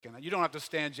You don't have to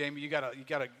stand, Jamie. You got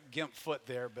a gimp foot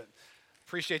there, but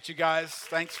appreciate you guys.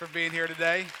 Thanks for being here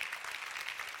today.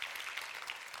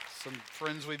 Some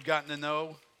friends we've gotten to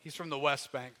know. He's from the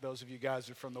West Bank. Those of you guys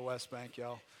who are from the West Bank,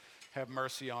 y'all have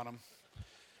mercy on him.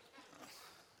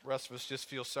 The rest of us just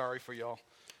feel sorry for y'all.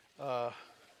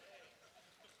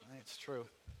 It's true.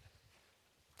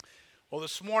 Well,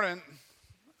 this morning,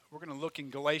 we're going to look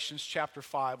in Galatians chapter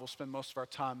 5. We'll spend most of our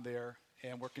time there.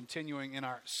 And we're continuing in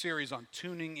our series on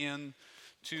tuning in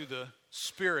to the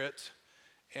Spirit.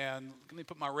 And let me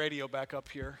put my radio back up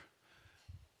here.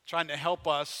 Trying to help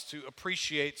us to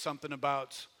appreciate something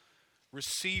about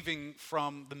receiving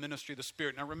from the ministry of the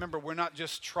Spirit. Now remember, we're not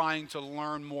just trying to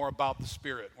learn more about the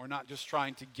Spirit. We're not just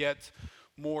trying to get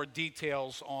more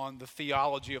details on the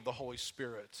theology of the Holy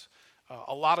Spirit.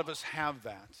 A lot of us have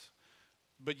that.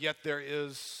 But yet there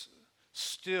is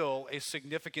still a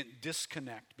significant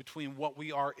disconnect between what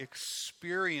we are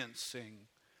experiencing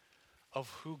of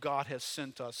who God has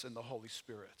sent us in the Holy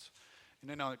Spirit. And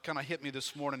then it kind of hit me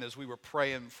this morning as we were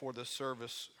praying for the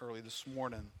service early this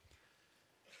morning.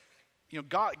 You know,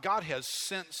 God has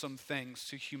sent some things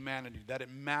to humanity that it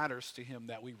matters to Him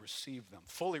that we receive them,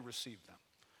 fully receive them.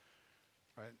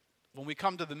 Right? When we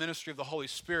come to the ministry of the Holy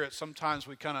Spirit, sometimes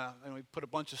we we put a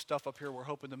bunch of stuff up here we're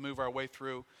hoping to move our way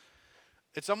through.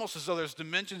 It's almost as though there's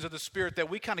dimensions of the Spirit that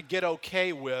we kind of get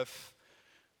okay with,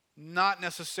 not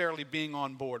necessarily being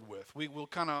on board with. We will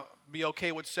kind of be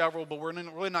okay with several, but we're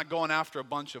really not going after a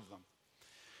bunch of them.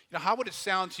 You know, how would it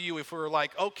sound to you if we were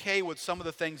like okay with some of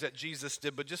the things that Jesus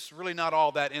did, but just really not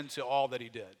all that into all that He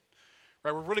did?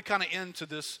 Right? We're really kind of into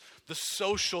the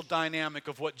social dynamic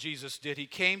of what Jesus did. He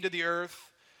came to the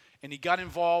earth and He got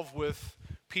involved with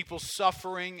people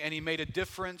suffering, and He made a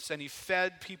difference, and He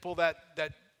fed people that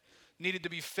needed to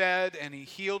be fed, and He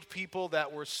healed people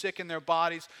that were sick in their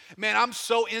bodies. Man, I'm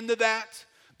so into that.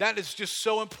 That is just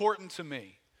so important to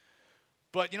me.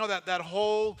 But you know, that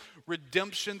whole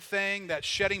redemption thing, that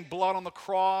shedding blood on the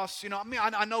cross, you know,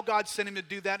 I know God sent Him to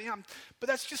do that, but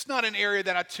that's just not an area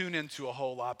that I tune into a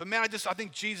whole lot. But man, I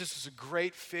think Jesus is a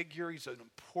great figure. He's an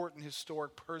important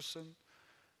historic person.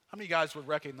 How many of you guys would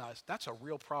recognize that's a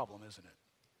real problem, isn't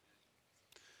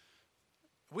it?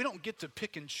 We don't get to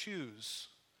pick and choose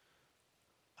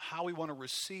how we want to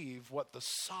receive what the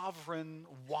sovereign,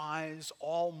 wise,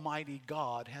 almighty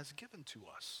God has given to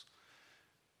us.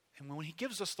 And when He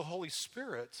gives us the Holy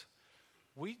Spirit,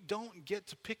 we don't get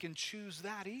to pick and choose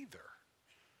that either.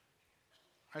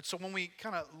 All right, so when we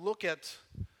kind of look at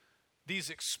these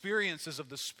experiences of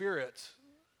the Spirit,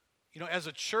 you know, as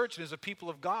a church and as a people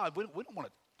of God, we don't want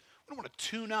to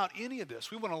tune out any of this.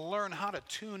 We want to learn how to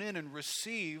tune in and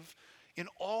receive in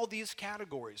all these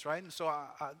categories, right? And so I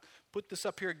put this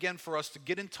up here again for us to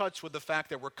get in touch with the fact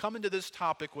that we're coming to this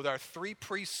topic with our 3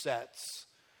 presets.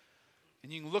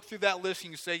 And you can look through that list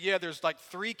and you can say, yeah, there's like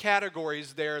 3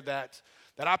 categories there that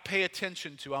I pay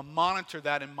attention to. I monitor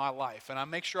that in my life, and I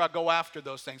make sure I go after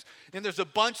those things. And there's a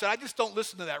bunch that I just don't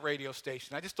listen to that radio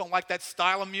station. I just don't like that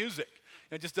style of music.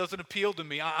 It just doesn't appeal to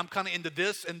me. I'm kind of into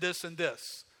this and this and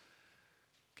this.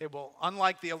 Okay, well,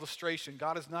 unlike the illustration,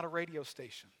 God is not a radio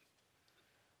station.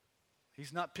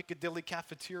 He's not Piccadilly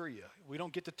Cafeteria. We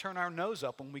don't get to turn our nose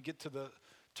up when we get to the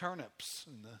turnips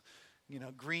and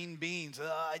the green beans.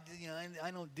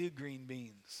 I don't do green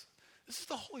beans. This is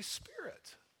the Holy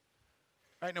Spirit.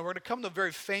 All right, now we're going to come to a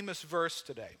very famous verse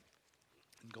today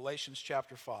in Galatians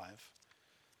chapter 5.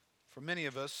 For many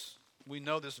of us, we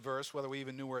know this verse, whether we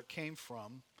even knew where it came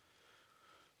from.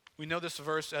 We know this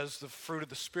verse as the fruit of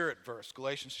the Spirit verse,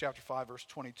 Galatians chapter 5, verse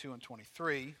 22 and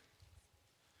 23.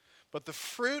 But the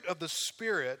fruit of the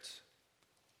Spirit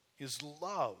is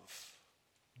love,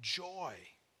 joy,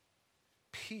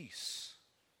 peace,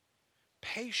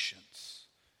 patience,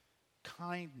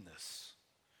 kindness,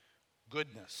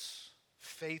 goodness,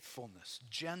 faithfulness,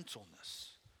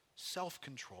 gentleness,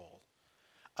 self-control.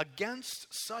 Against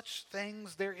such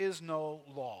things there is no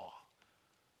law.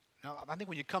 Now, I think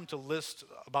when you come to list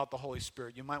about the Holy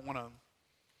Spirit, you might want to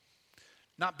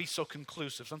not be so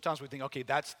conclusive. Sometimes we think, okay,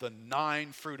 that's the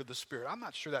 9 fruit of the Spirit. I'm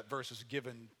not sure that verse is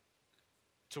given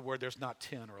to where there's not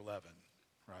 10 or 11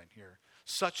 right here.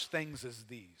 Such things as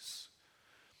these.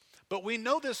 But we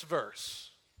know this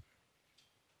verse.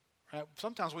 Right?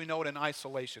 Sometimes we know it in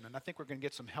isolation, and I think we're going to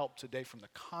get some help today from the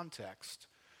context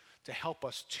to help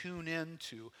us tune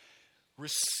into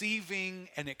receiving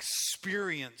and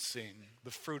experiencing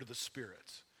the fruit of the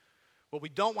Spirit. What we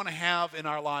don't want to have in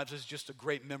our lives is just a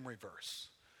great memory verse.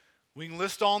 We can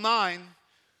list all 9.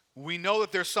 We know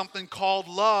that there's something called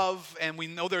love, and we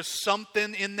know there's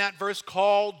something in that verse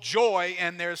called joy,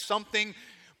 and there's something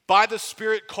by the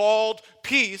Spirit called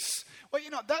peace. Well,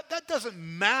 that doesn't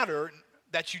matter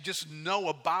that you just know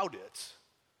about it.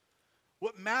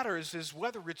 What matters is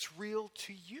whether it's real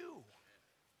to you,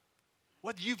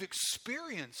 whether you've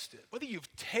experienced it, whether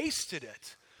you've tasted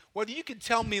it, whether you can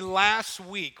tell me last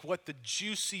week what the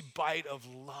juicy bite of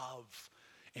love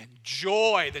and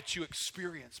joy that you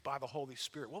experienced by the Holy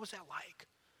Spirit, what was that like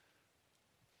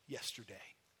yesterday?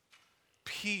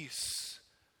 Peace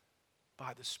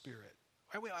by the Spirit.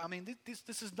 I mean,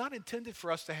 this is not intended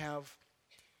for us to have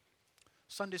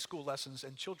Sunday school lessons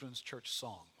and children's church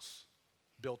songs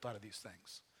built out of these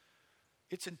things.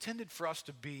 It's intended for us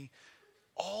to be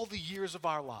all the years of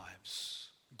our lives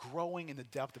growing in the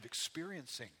depth of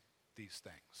experiencing these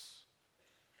things.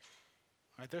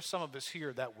 All right, there's some of us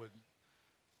here that would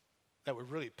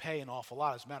really pay an awful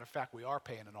lot. As a matter of fact, we are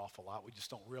paying an awful lot. We just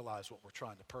don't realize what we're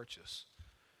trying to purchase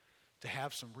to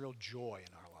have some real joy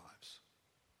in our lives.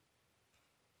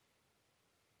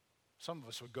 Some of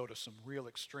us would go to some real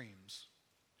extremes.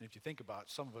 And if you think about it,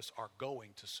 some of us are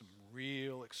going to some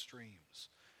real extremes.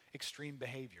 Extreme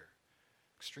behavior,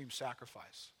 extreme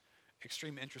sacrifice,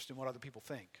 extreme interest in what other people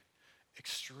think,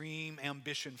 extreme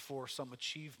ambition for some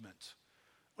achievement.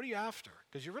 What are you after?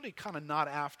 Because you're really kind of not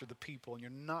after the people, and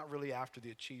you're not really after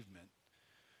the achievement.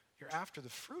 You're after the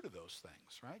fruit of those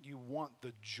things, right? You want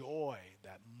the joy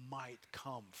that might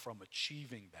come from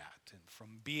achieving that and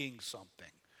from being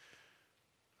something.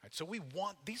 Right, so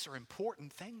these are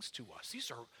important things to us.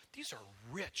 These are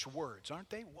rich words,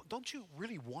 aren't they? Don't you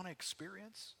really want to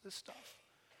experience this stuff?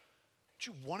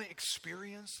 Don't you want to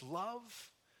experience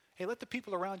love? Hey, let the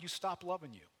people around you stop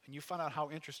loving you, and you find out how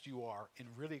interested you are in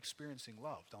really experiencing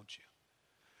love, don't you?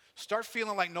 Start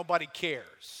feeling like nobody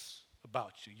cares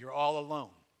about you. You're all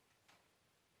alone.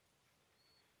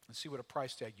 And see what a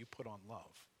price tag you put on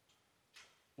love.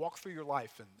 Walk through your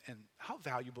life, and how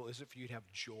valuable is it for you to have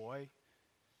joy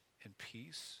and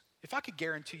peace? If I could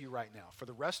guarantee you right now, for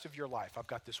the rest of your life, I've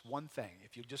got this one thing.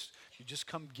 If you just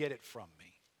come get it from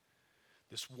me,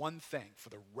 this one thing for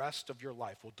the rest of your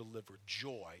life will deliver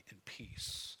joy and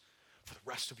peace for the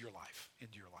rest of your life,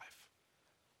 into your life.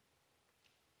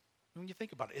 When you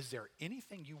think about it, is there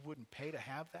anything you wouldn't pay to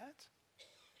have that?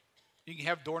 You can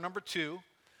have door number 2.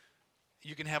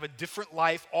 You can have a different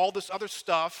life, all this other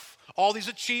stuff, all these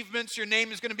achievements, your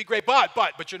name is going to be great,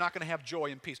 but you're not going to have joy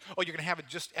and peace. Oh, you're going to have it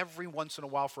just every once in a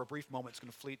while for a brief moment. It's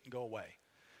going to fleet and go away.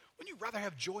 Wouldn't you rather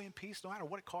have joy and peace no matter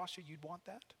what it costs you? You'd want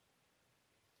that?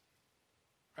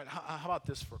 Right, how about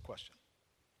this for a question?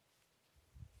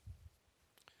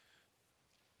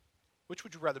 Which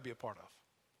would you rather be a part of?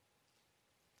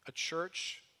 A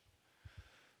church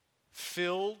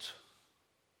filled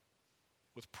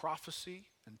with prophecy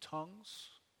and tongues,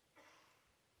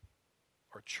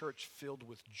 or a church filled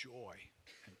with joy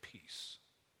and peace?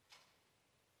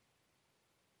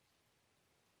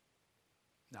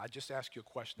 Now, I just asked you a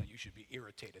question that you should be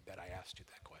irritated that I asked you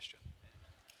that question.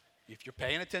 If you're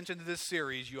paying attention to this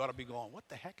series, you ought to be going, what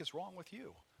the heck is wrong with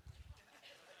you?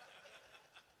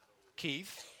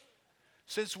 Keith,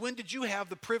 since when did you have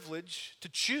the privilege to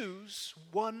choose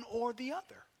one or the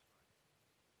other?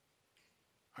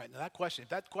 All right, now if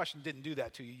that question didn't do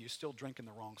that to you, you're still drinking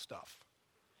the wrong stuff.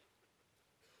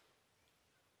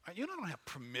 All right, you don't have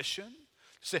permission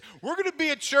to say, we're going to be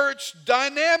a church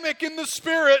dynamic in the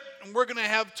Spirit, and we're going to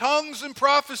have tongues and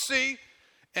prophecy,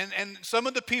 and some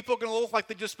of the people are going to look like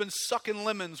they've just been sucking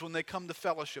lemons when they come to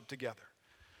fellowship together.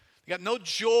 They got no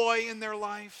joy in their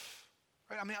life.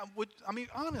 Right? I mean,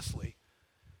 honestly,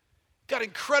 got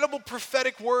incredible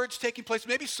prophetic words taking place,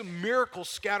 maybe some miracles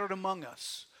scattered among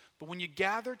us. But when you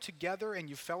gather together and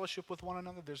you fellowship with one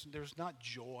another, there's not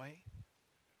joy.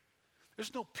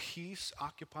 There's no peace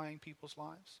occupying people's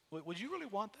lives. Would you really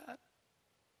want that?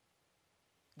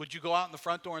 Would you go out in the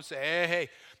front door and say, hey,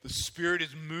 the Spirit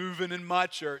is moving in my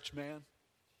church, man?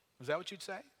 Is that what you'd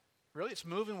say? Really? It's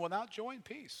moving without joy and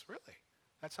peace. Really?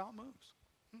 That's how it moves.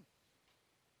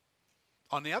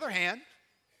 On the other hand,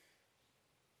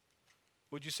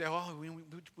 would you say, oh,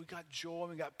 we got joy,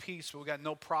 we got peace, but we got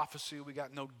no prophecy, we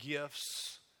got no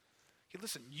gifts? Okay,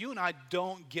 listen, you and I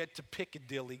don't get to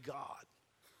Piccadilly God.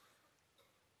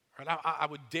 Right? I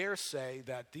would dare say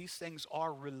that these things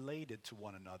are related to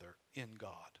one another in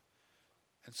God.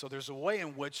 And so there's a way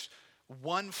in which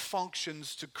one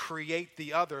functions to create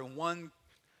the other, and one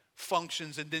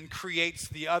functions and then creates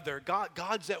the other.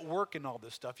 God's at work in all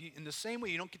this stuff. In the same way,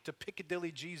 you don't get to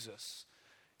Piccadilly Jesus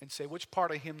and say which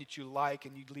part of him that you like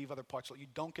and you leave other parts. You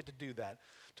don't get to do that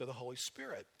to the Holy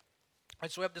Spirit.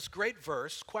 And so we have this great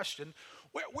verse, question,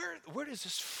 where does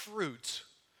this fruit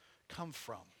come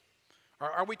from?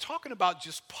 Are we talking about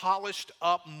just polished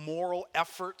up moral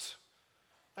effort?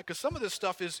 Because some of this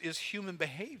stuff is human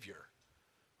behavior.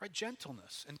 right?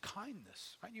 Gentleness and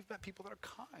kindness, right? You've met people that are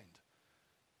kind.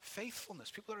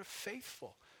 Faithfulness, people that are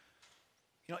faithful.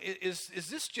 You know, is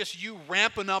this just you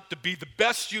ramping up to be the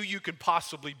best you can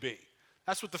possibly be?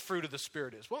 That's what the fruit of the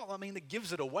Spirit is. Well, I mean, it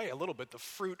gives it away a little bit, the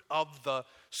fruit of the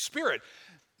Spirit.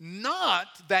 Not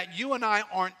that you and I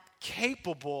aren't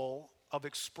capable of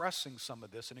expressing some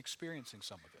of this and experiencing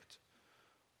some of it.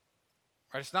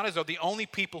 Right? It's not as though the only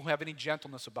people who have any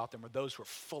gentleness about them are those who are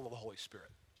full of the Holy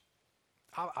Spirit.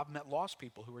 I've met lost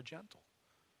people who are gentle.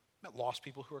 I've met lost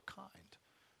people who are kind.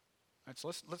 Right?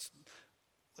 So let's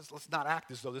not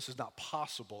act as though this is not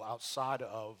possible outside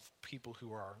of people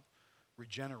who are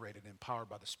regenerated and empowered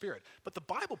by the Spirit. But the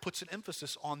Bible puts an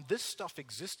emphasis on this stuff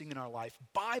existing in our life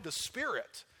by the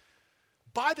Spirit.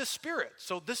 By the Spirit.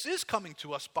 So this is coming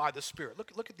to us by the Spirit.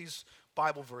 Look at these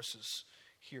Bible verses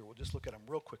here. We'll just look at them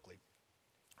real quickly.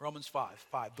 Romans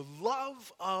 5:5. The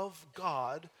love of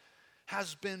God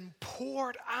has been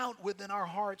poured out within our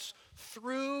hearts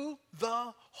through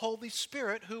the Holy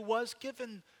Spirit who was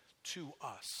given to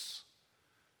us.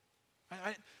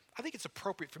 I think it's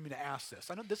appropriate for me to ask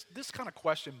this. I know this kind of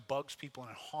question bugs people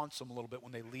and it haunts them a little bit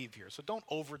when they leave here. So don't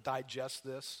over-digest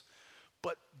this.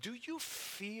 But do you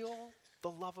feel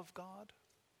the love of God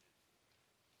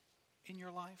in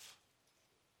your life?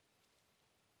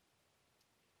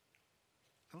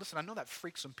 And listen, I know that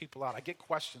freaks some people out. I get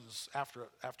questions after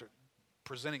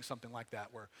presenting something like that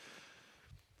where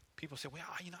people say, well,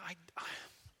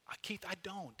 Keith, I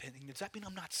don't. And does that mean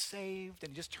I'm not saved?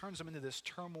 And it just turns them into this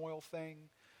turmoil thing.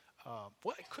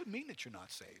 Well, it could mean that you're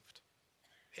not saved.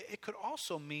 It could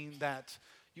also mean that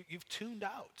you've tuned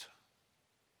out.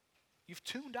 You've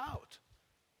tuned out.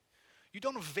 You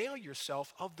don't avail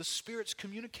yourself of the Spirit's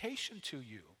communication to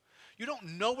you. You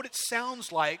don't know what it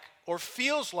sounds like or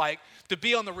feels like to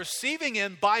be on the receiving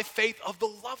end by faith of the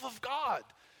love of God,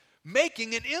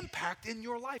 making an impact in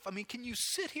your life. I mean, can you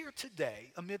sit here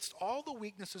today amidst all the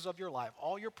weaknesses of your life,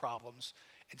 all your problems,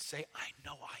 and say, I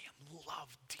know I am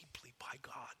loved deeply by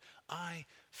God. I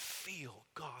feel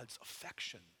God's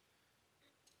affection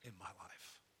in my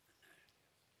life.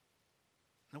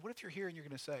 Now, what if you're here and you're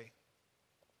going to say,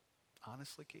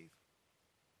 honestly, Keith,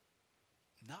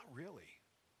 not really.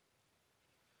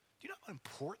 Do you know how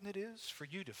important it is for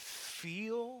you to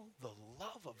feel the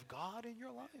love of God in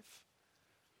your life?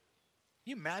 Can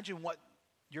you imagine what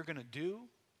you're going to do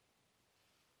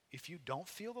if you don't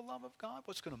feel the love of God?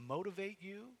 What's going to motivate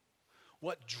you?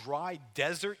 What dry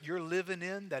desert you're living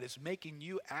in that is making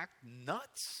you act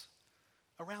nuts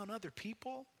around other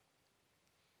people?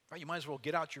 Right, you might as well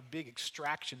get out your big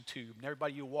extraction tube and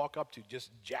everybody you walk up to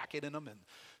just jack it in them and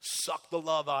suck the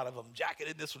love out of them. Jack it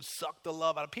in this one, suck the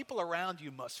love out of them. People around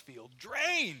you must feel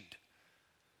drained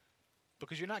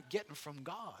because you're not getting from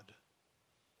God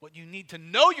what you need to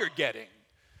know you're getting.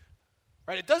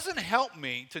 Right? It doesn't help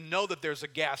me to know that there's a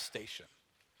gas station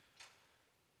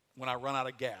when I run out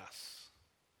of gas.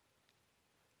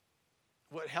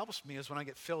 What helps me is when I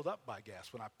get filled up by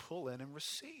gas, when I pull in and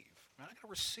receive. Right? I got to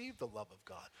receive the love of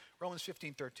God. Romans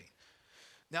 15:13.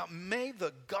 Now may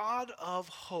the God of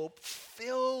hope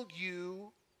fill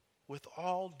you with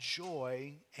all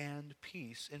joy and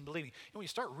peace in believing. You know, when you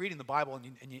start reading the Bible and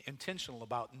you're intentional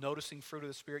about noticing fruit of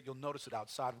the Spirit, you'll notice it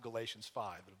outside of Galatians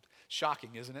 5.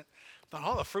 Shocking, isn't it?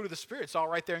 But the fruit of the Spirit, it's all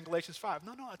right there in Galatians 5.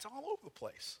 No, it's all over the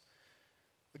place.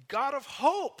 The God of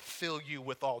hope fill you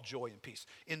with all joy and peace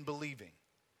in believing,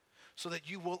 so that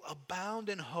you will abound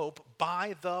in hope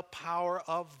by the power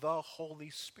of the Holy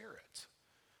Spirit.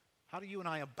 How do you and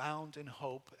I abound in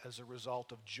hope as a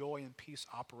result of joy and peace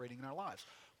operating in our lives?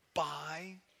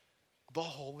 By the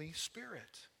Holy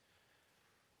Spirit.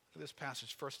 Look at this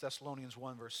passage, 1 Thessalonians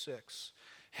 1, verse 6.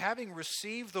 Having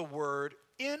received the word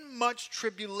in much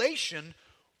tribulation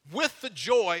with the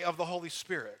joy of the Holy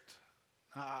Spirit.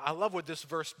 I love where this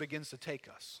verse begins to take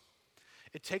us.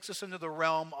 It takes us into the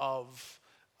realm of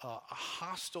a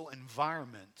hostile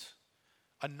environment,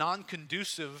 a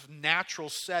non-conducive natural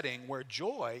setting where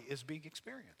joy is being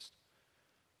experienced.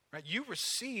 Right? You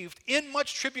received in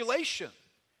much tribulation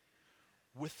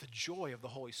with the joy of the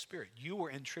Holy Spirit. You were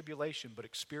in tribulation but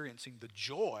experiencing the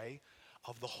joy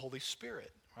of the Holy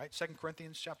Spirit. Right? 2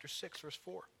 Corinthians chapter 6, verse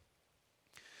 4.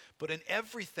 But in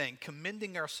everything,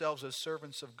 commending ourselves as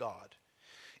servants of God,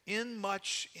 in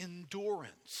much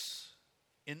endurance,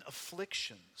 in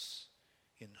afflictions,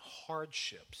 in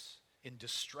hardships, in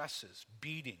distresses,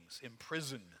 beatings,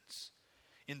 imprisonments,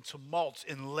 in tumults,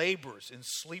 in labors, in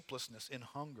sleeplessness, in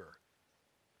hunger.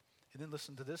 And then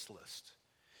listen to this list.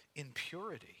 In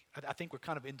purity. I think we're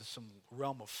kind of into some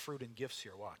realm of fruit and gifts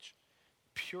here. Watch.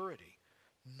 Purity,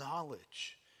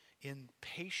 knowledge, in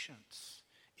patience,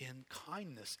 in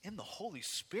kindness, in the Holy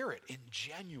Spirit, in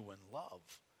genuine love,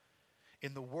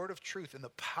 in the word of truth, in the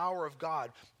power of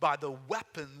God, by the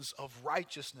weapons of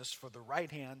righteousness for the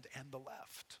right hand and the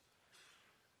left.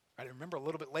 I remember a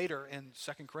little bit later in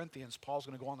 2 Corinthians, Paul's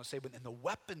going to go on to say, but in the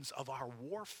weapons of our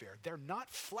warfare, they're not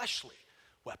fleshly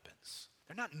weapons.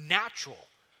 They're not natural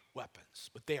weapons,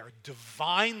 but they are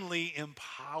divinely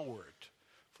empowered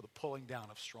for the pulling down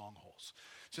of strongholds.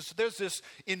 So there's this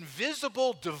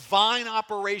invisible divine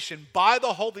operation by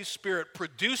the Holy Spirit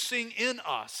producing in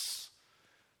us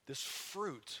this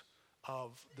fruit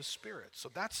of the Spirit. So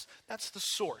that's the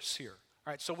source here.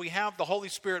 All right, so we have the Holy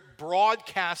Spirit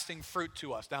broadcasting fruit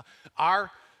to us. Now, our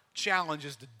challenge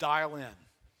is to dial in,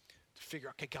 to figure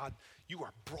out, okay, God, you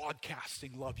are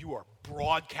broadcasting love. You are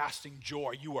broadcasting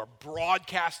joy. You are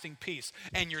broadcasting peace.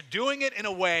 And you're doing it in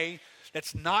a way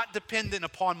that's not dependent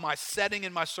upon my setting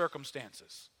and my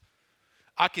circumstances.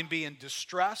 I can be in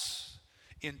distress,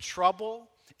 in trouble,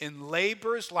 in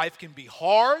labors. Life can be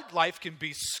hard. Life can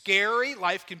be scary.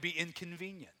 Life can be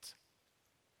inconvenient.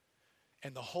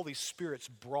 And the Holy Spirit's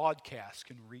broadcast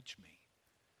can reach me.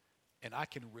 And I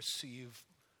can receive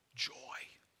joy.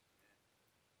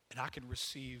 And I can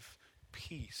receive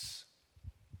peace.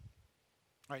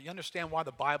 All right, you understand why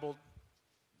the Bible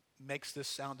makes this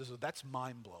sound as though that's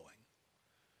mind-blowing.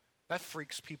 That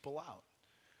freaks people out.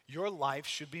 Your life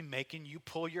should be making you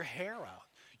pull your hair out.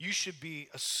 You should be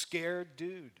a scared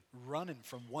dude running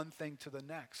from one thing to the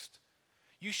next.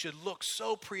 You should look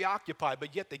so preoccupied,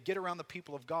 but yet they get around the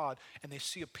people of God and they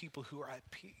see a people who are at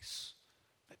peace.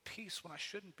 At peace when I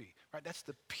shouldn't be. Right? That's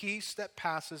the peace that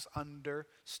passes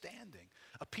understanding.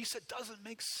 A peace that doesn't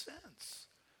make sense.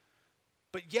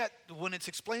 But yet, when it's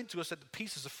explained to us that the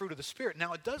peace is the fruit of the Spirit,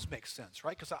 now it does make sense,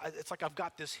 right? Because it's like I've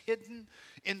got this hidden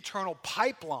internal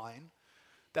pipeline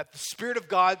that the Spirit of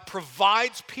God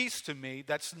provides peace to me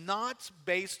that's not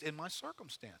based in my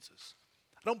circumstances.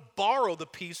 I don't borrow the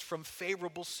peace from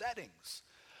favorable settings.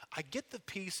 I get the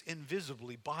peace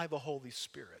invisibly by the Holy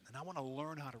Spirit, and I want to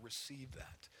learn how to receive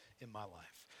that in my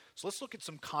life. So let's look at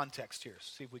some context here,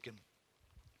 see if we can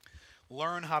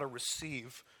learn how to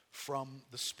receive from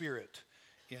the Spirit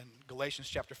in Galatians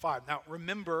chapter 5. Now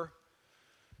remember,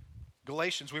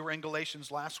 Galatians, we were in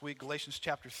Galatians last week, Galatians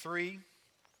chapter 3.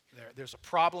 There's a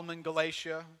problem in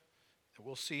Galatia that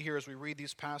we'll see here as we read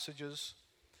these passages.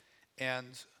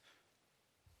 And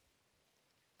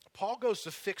Paul goes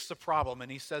to fix the problem,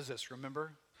 and he says this,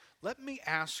 remember? Let me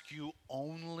ask you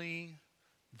only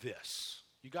this.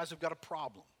 You guys have got a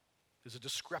problem. There's a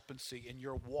discrepancy in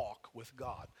your walk with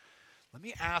God. Let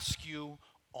me ask you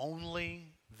only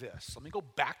this. Let me go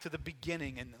back to the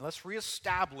beginning, and let's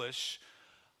reestablish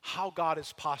how God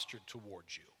is postured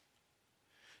towards you.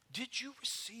 Did you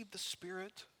receive the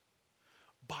Spirit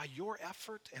by your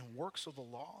effort and works of the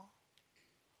law,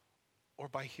 or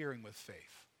by hearing with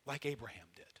faith, like Abraham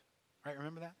did? Right,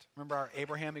 remember that? Remember our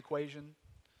Abraham equation?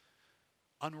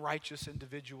 Unrighteous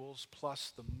individuals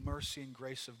plus the mercy and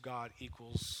grace of God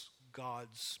equals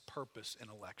God's purpose in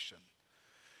election.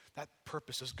 That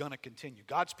purpose is going to continue.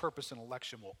 God's purpose in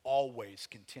election will always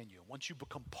continue. Once you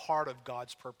become part of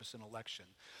God's purpose in election,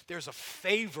 there's a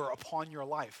favor upon your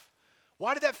life.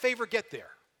 Why did that favor get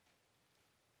there?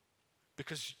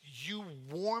 Because you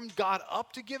warmed God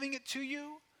up to giving it to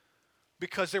you?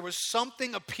 Because there was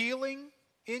something appealing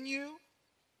in you?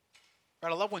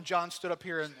 Right, I love when John stood up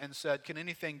here and said, can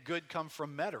anything good come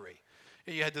from Metairie?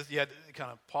 You had to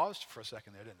kind of pause for a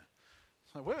second there, didn't it?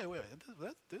 It's like, wait,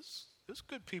 there's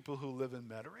good people who live in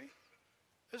Metairie.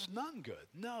 There's none good.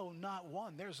 No, not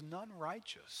one. There's none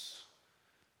righteous.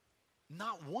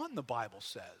 Not one, the Bible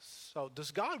says. So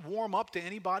does God warm up to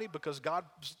anybody because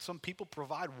some people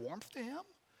provide warmth to him?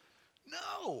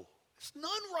 No, it's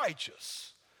none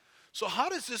righteous. So how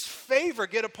does this favor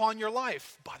get upon your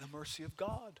life? By the mercy of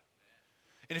God.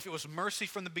 And if it was mercy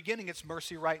from the beginning, it's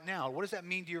mercy right now. What does that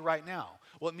mean to you right now?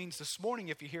 Well, it means this morning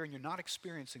if you're here and you're not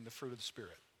experiencing the fruit of the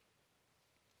Spirit,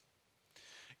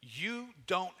 you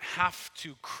don't have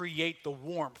to create the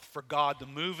warmth for God to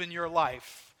move in your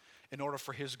life in order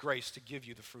for his grace to give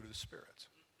you the fruit of the Spirit.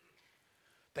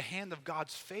 The hand of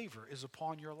God's favor is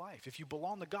upon your life. If you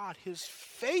belong to God, his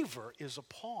favor is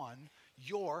upon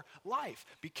your life.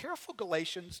 Be careful,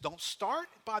 Galatians. Don't start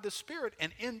by the Spirit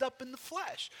and end up in the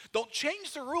flesh. Don't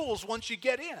change the rules once you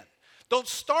get in. Don't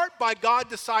start by God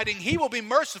deciding he will be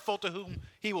merciful to whom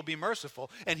he will be merciful,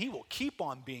 and he will keep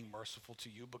on being merciful to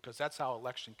you because that's how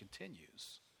election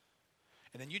continues.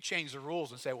 And then you change the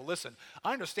rules and say, well, listen,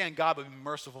 I understand God would be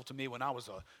merciful to me when I was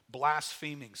a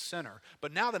blaspheming sinner,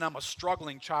 but now that I'm a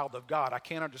struggling child of God, I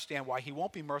can't understand why he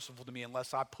won't be merciful to me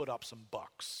unless I put up some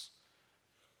bucks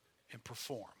and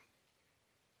perform.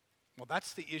 Well,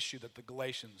 that's the issue that the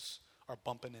Galatians are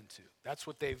bumping into. That's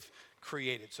what they've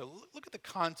created. So look at the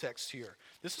context here.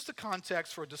 This is the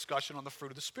context for a discussion on the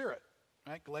fruit of the Spirit.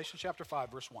 Right? Galatians chapter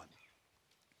 5, verse 1.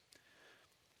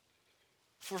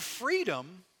 For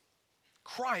freedom,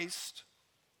 Christ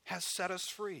has set us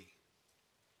free.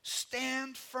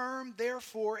 Stand firm,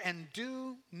 therefore, and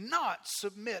do not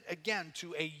submit again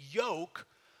to a yoke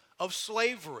of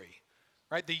slavery.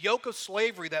 Right? The yoke of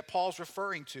slavery that Paul's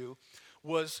referring to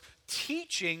was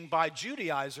teaching by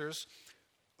Judaizers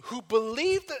who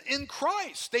believed in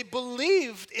Christ. They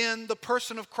believed in the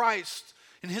person of Christ,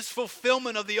 in his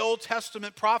fulfillment of the Old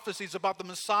Testament prophecies about the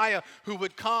Messiah who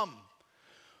would come.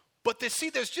 But they see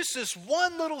there's just this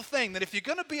one little thing that if you're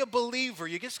going to be a believer,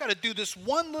 you just got to do this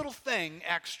one little thing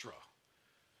extra.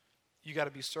 You got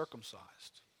to be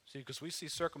circumcised. See, because we see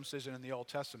circumcision in the Old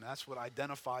Testament. That's what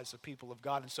identifies the people of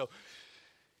God. And so,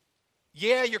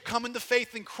 yeah, you're coming to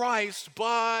faith in Christ,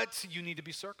 but you need to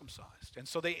be circumcised. And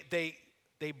so they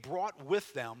brought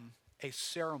with them a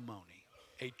ceremony,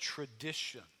 a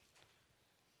tradition,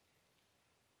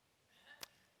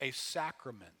 a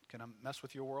sacrament. Can I mess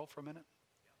with your world for a minute?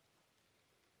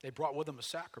 They brought with them a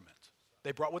sacrament.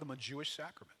 They brought with them a Jewish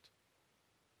sacrament.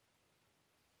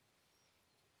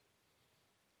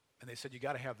 And they said, you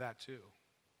got to have that too.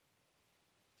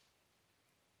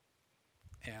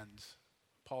 And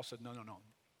Paul said, no.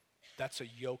 That's a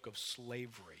yoke of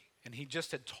slavery. And he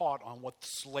just had taught on what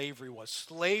slavery was.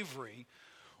 Slavery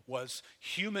was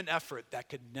human effort that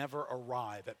could never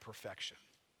arrive at perfection.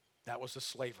 That was the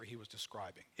slavery he was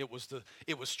describing. It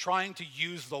was trying to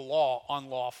use the law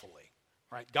unlawfully.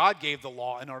 Right? God gave the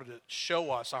law in order to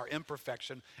show us our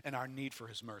imperfection and our need for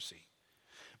his mercy.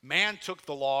 Man took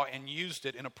the law and used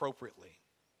it inappropriately.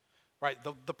 Right?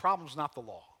 The problem is not the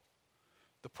law.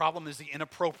 The problem is the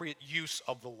inappropriate use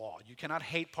of the law. You cannot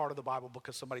hate part of the Bible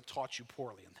because somebody taught you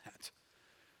poorly in that.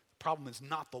 The problem is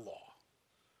not the law.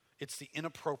 It's the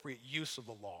inappropriate use of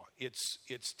the law. It's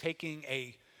taking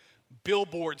a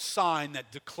billboard sign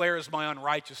that declares my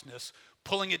unrighteousness,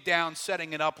 pulling it down,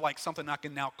 setting it up like something I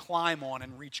can now climb on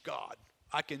and reach God.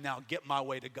 I can now get my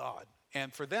way to God.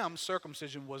 And for them,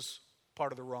 circumcision was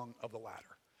part of the rung of the ladder.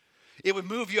 It would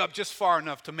move you up just far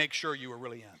enough to make sure you were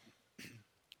really in.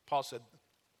 Paul said,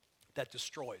 that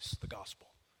destroys the gospel.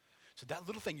 So that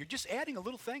little thing, you're just adding a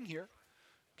little thing here.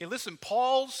 Okay, listen,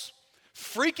 Paul's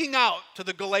freaking out to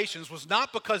the Galatians was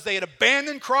not because they had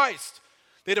abandoned Christ.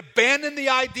 They'd abandoned the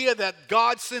idea that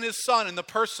God sent his son in the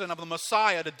person of the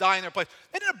Messiah to die in their place.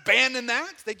 They didn't abandon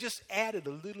that. They just added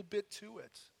a little bit to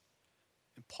it.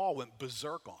 And Paul went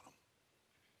berserk on them.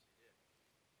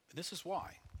 And this is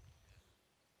why.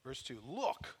 Verse 2,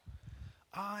 look,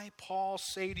 I, Paul,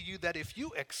 say to you that if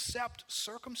you accept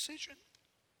circumcision,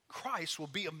 Christ will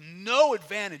be of no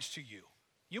advantage to you.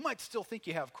 You might still think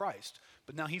you have Christ,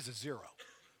 but now he's a zero.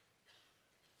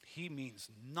 He means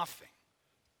nothing.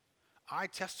 I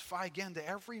testify again to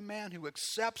every man who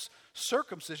accepts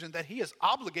circumcision that he is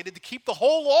obligated to keep the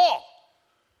whole law.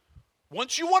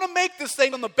 Once you want to make this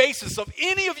thing on the basis of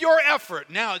any of your effort,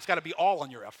 now it's got to be all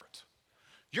on your effort.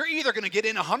 You're either going to get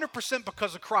in 100%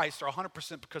 because of Christ or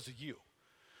 100% because of you.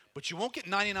 But you won't get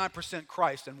 99%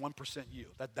 Christ and 1% you.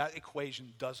 That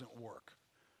equation doesn't work.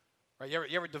 Right? You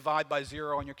ever divide by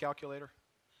zero on your calculator?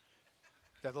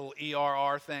 That little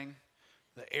ERR thing?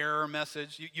 The error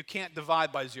message? You can't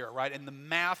divide by zero, right? In the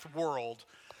math world,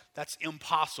 that's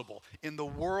impossible. In the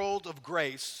world of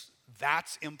grace,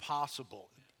 that's impossible.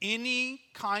 Any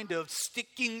kind of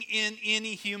sticking in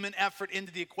any human effort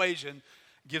into the equation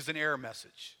gives an error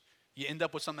message. You end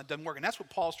up with something that doesn't work. And that's what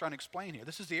Paul's trying to explain here.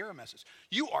 This is the error message.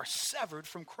 You are severed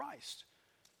from Christ.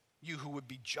 You who would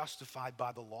be justified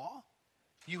by the law,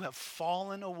 you have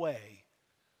fallen away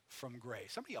from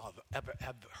grace. Some of y'all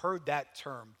have heard that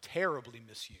term terribly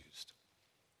misused.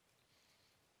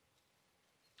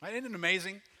 Right? Isn't it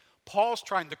amazing? Paul's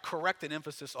trying to correct an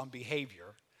emphasis on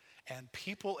behavior, and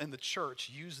people in the church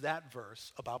use that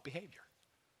verse about behavior.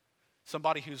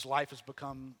 Somebody whose life has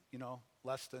become,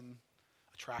 less than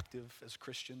attractive as a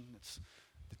Christian, it's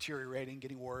deteriorating,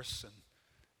 getting worse,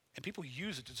 and people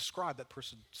use it to describe that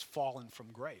person's fallen from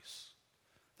grace.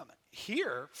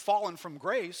 Here, fallen from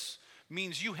grace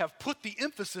means you have put the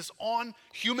emphasis on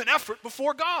human effort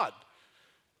before God.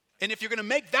 And if you're going to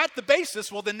make that the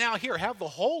basis, well then now here, have the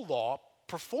whole law,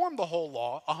 perform the whole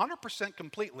law 100%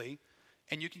 completely,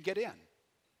 and you can get in.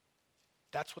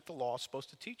 That's what the law is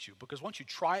supposed to teach you. Because once you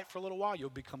try it for a little while, you'll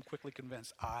become quickly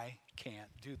convinced, I can't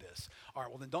do this. All right,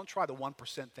 well then don't try the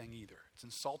 1% thing either. It's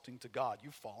insulting to God.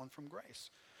 You've fallen from grace.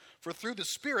 For through the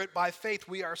Spirit, by faith,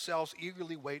 we ourselves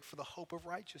eagerly wait for the hope of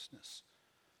righteousness.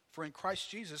 For in Christ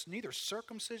Jesus, neither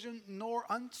circumcision nor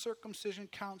uncircumcision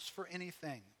counts for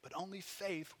anything, but only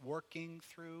faith working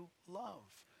through love.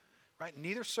 Right?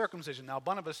 Neither circumcision. Now, a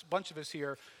bunch of us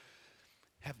here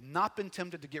have not been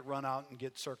tempted to get run out and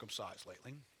get circumcised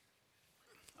lately.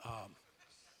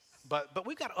 But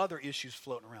we've got other issues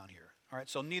floating around here. All right,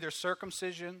 so neither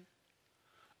circumcision,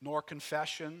 nor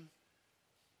confession,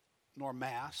 nor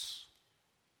mass,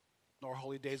 nor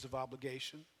holy days of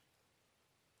obligation.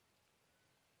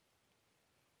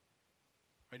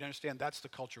 Right, you understand that's the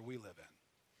culture we live in.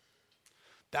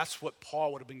 That's what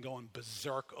Paul would have been going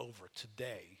berserk over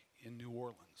today in New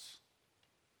Orleans.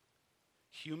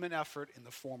 Human effort in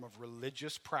the form of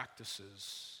religious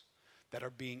practices that are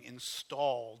being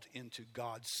installed into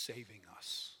God saving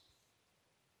us.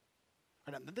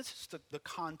 Right, now, this is the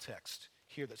context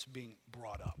here that's being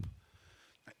brought up.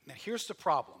 Now, here's the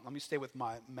problem. Let me stay with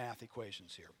my math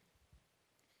equations here.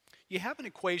 You have an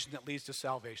equation that leads to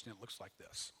salvation. It looks like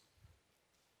this.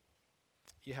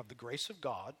 You have the grace of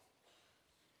God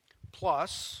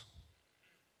plus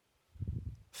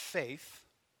faith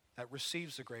that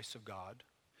receives the grace of God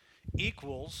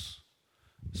equals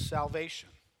salvation.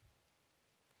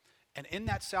 And in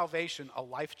that salvation, a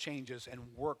life changes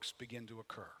and works begin to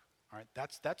occur. All right,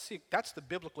 that's the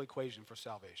biblical equation for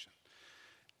salvation.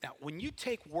 Now, when you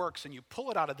take works and you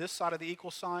pull it out of this side of the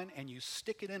equal sign and you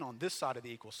stick it in on this side of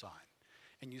the equal sign,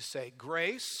 and you say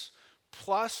grace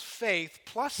plus faith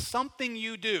plus something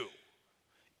you do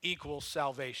equals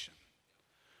salvation.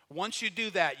 Once you do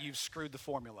that, you've screwed the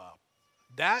formula up.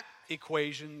 That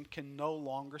equation can no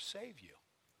longer save you.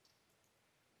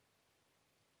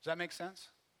 Does that make sense?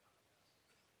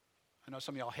 I know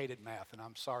some of y'all hated math, and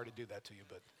I'm sorry to do that to you,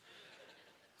 but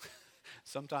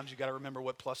sometimes you got to remember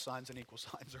what plus signs and equal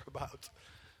signs are about.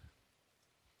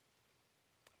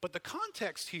 But the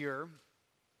context here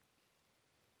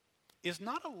is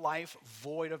not a life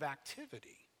void of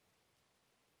activity.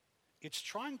 It's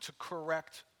trying to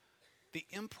correct the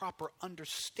improper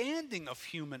understanding of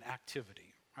human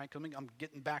activity. Right? I'm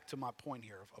getting back to my point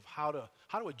here of how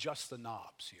to adjust the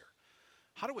knobs here.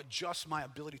 How to adjust my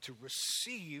ability to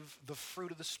receive the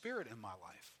fruit of the Spirit in my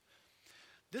life.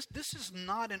 This is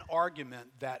not an argument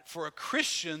that for a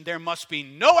Christian there must be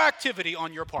no activity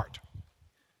on your part.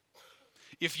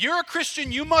 If you're a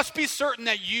Christian, you must be certain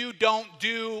that you don't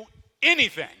do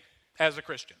anything as a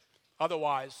Christian.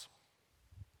 Otherwise,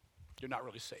 you're not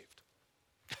really saved.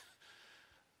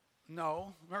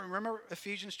 No. Remember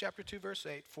Ephesians chapter 2, verse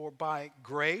 8. For by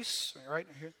grace, right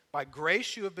here, by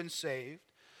grace you have been saved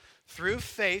through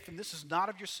faith, and this is not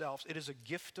of yourselves, it is a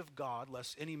gift of God,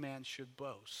 lest any man should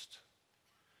boast.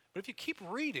 But if you keep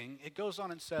reading, it goes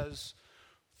on and says,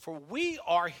 for we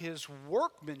are his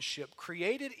workmanship,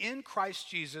 created in Christ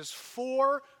Jesus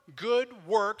for good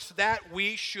works that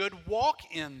we should walk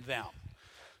in them.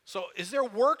 So is there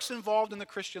works involved in the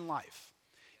Christian life?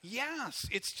 Yes,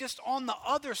 it's just on the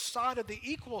other side of the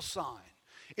equal sign.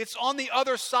 It's on the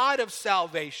other side of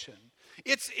salvation.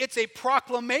 It's a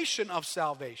proclamation of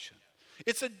salvation.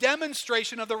 It's a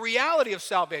demonstration of the reality of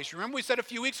salvation. Remember we said a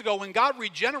few weeks ago, when God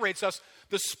regenerates us,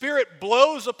 the Spirit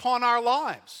blows upon our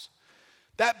lives.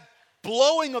 That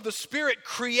blowing of the Spirit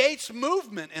creates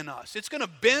movement in us. It's going to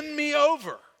bend me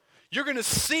over. You're going to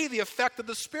see the effect of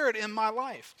the Spirit in my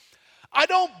life. I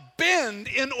don't bend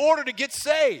in order to get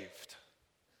saved.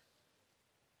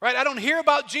 Right? I don't hear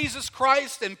about Jesus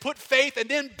Christ and put faith and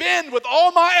then bend with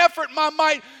all my effort, my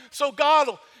might. So God,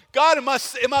 am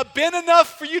I bent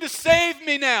enough for you to save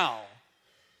me now?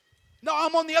 No,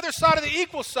 I'm on the other side of the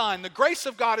equal sign. The grace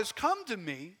of God has come to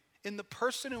me in the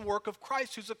person and work of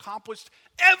Christ, who's accomplished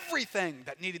everything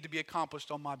that needed to be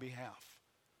accomplished on my behalf.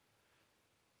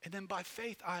 And then by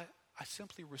faith, I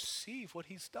simply receive what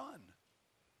he's done.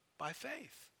 By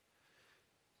faith.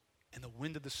 And the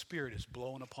wind of the Spirit is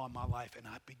blowing upon my life, and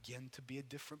I begin to be a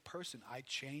different person. I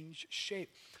change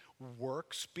shape.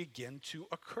 Works begin to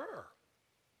occur.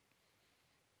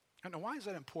 And why is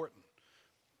that important?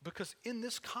 Because in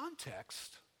this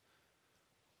context,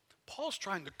 Paul's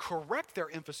trying to correct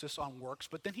their emphasis on works,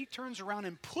 but then he turns around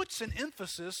and puts an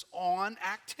emphasis on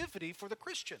activity for the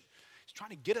Christian. He's trying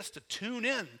to get us to tune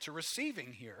in to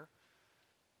receiving here,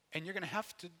 and you're going to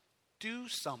have to do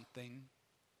something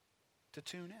to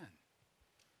tune in.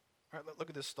 All right, look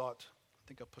at this thought. I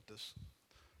think I put this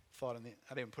thought in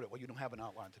I didn't put it. Well, you don't have an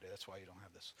outline today. That's why you don't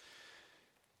have this.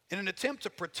 In an attempt to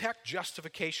protect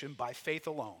justification by faith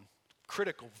alone,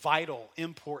 critical, vital,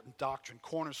 important doctrine,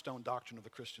 cornerstone doctrine of the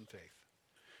Christian faith,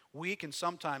 we can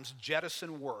sometimes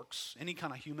jettison works, any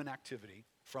kind of human activity,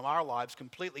 from our lives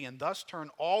completely, and thus turn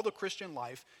all the Christian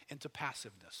life into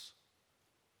passiveness.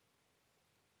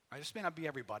 Right, this may not be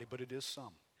everybody, but it is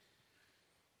some.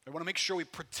 I want to make sure we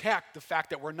protect the fact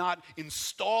that we're not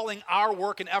installing our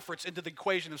work and efforts into the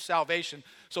equation of salvation.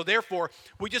 So therefore,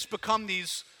 we just become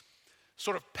these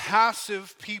sort of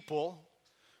passive people,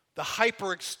 the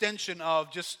hyper extension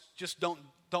of just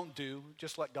don't do,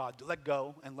 just let God do. Let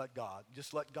go and let God.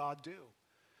 Just let God do.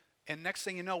 And next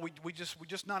thing you know, we're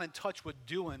just not in touch with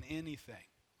doing anything.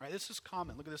 Right? This is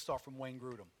common. Look at this thought from Wayne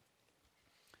Grudem.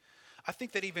 I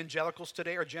think that evangelicals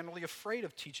today are generally afraid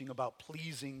of teaching about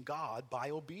pleasing God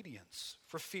by obedience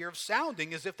for fear of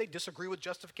sounding as if they disagree with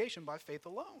justification by faith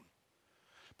alone.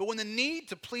 But when the need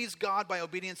to please God by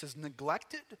obedience is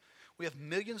neglected, we have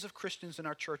millions of Christians in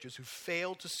our churches who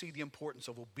fail to see the importance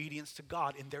of obedience to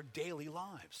God in their daily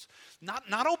lives. Not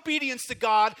obedience to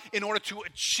God in order to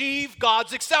achieve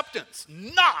God's acceptance.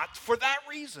 Not for that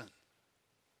reason.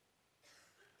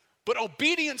 But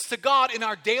obedience to God in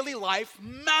our daily life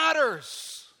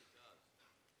matters.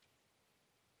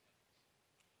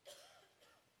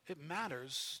 It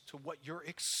matters to what you're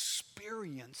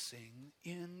experiencing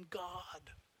in God.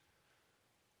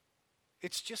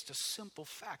 It's just a simple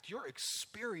fact. Your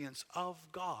experience of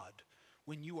God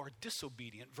when you are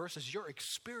disobedient versus your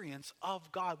experience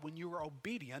of God when you are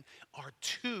obedient are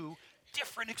two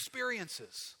different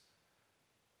experiences.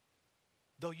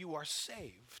 Though you are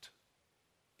saved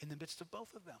in the midst of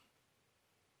both of them.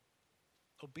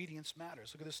 Obedience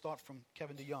matters. Look at this thought from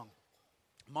Kevin DeYoung.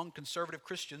 Among conservative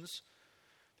Christians,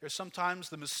 there's sometimes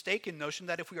the mistaken notion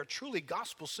that if we are truly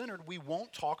gospel-centered, we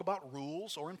won't talk about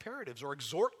rules or imperatives or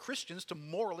exhort Christians to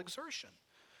moral exertion.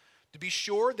 To be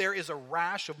sure, there is a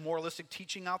rash of moralistic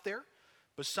teaching out there,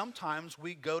 but sometimes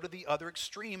we go to the other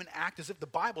extreme and act as if the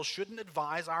Bible shouldn't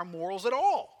advise our morals at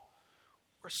all.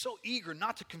 We're so eager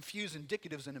not to confuse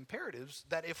indicatives and imperatives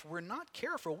that if we're not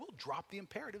careful, we'll drop the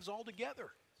imperatives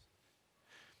altogether.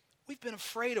 We've been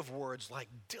afraid of words like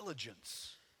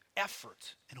diligence,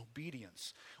 effort, and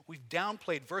obedience. We've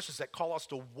downplayed verses that call us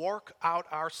to work out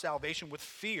our salvation with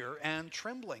fear and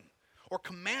trembling, or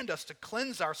command us to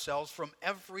cleanse ourselves from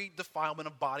every defilement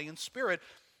of body and spirit,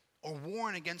 or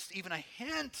warn against even a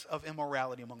hint of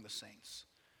immorality among the saints.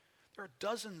 There are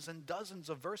dozens and dozens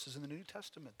of verses in the New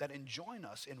Testament that enjoin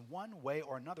us in one way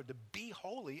or another to be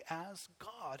holy as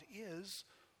God is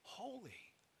holy.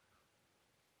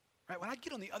 Right? When I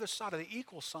get on the other side of the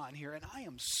equal sign here and I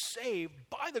am saved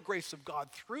by the grace of God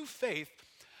through faith,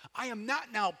 I am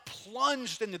not now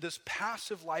plunged into this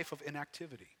passive life of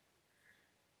inactivity.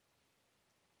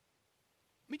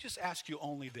 Let me just ask you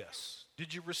only this.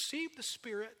 Did you receive the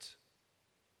Spirit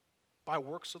by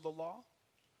works of the law?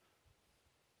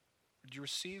 Did you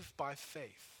receive by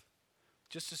faith,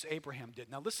 just as Abraham did?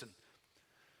 Now listen,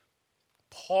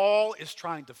 Paul is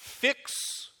trying to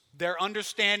fix their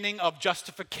understanding of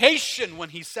justification when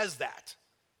he says that.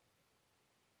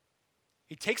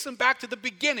 He takes them back to the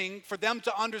beginning for them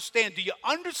to understand. Do you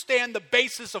understand the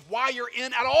basis of why you're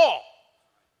in at all?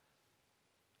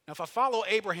 Now if I follow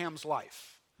Abraham's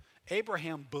life,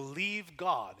 Abraham believed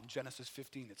God, in Genesis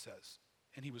 15 it says,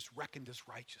 and he was reckoned as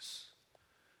righteous.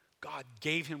 God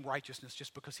gave him righteousness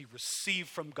just because he received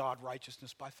from God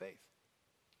righteousness by faith.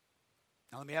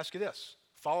 Now let me ask you this.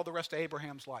 Follow the rest of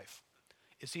Abraham's life.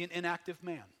 Is he an inactive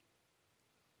man?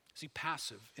 Is he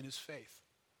passive in his faith?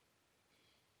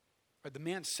 Right, the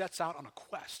man sets out on a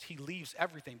quest. He leaves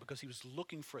everything because he was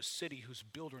looking for a city whose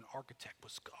builder and architect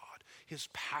was God. His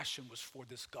passion was for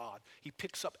this God. He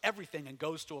picks up everything and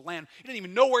goes to a land. He didn't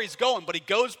even know where he's going, but he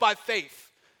goes by faith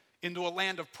into a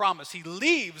land of promise. He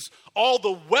leaves all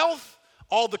the wealth,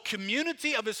 all the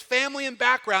community of his family and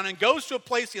background and goes to a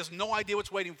place he has no idea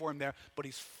what's waiting for him there, but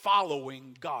he's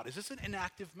following God. Is this an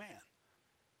inactive man?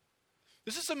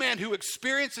 This is a man who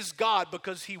experiences God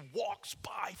because he walks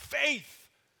by faith.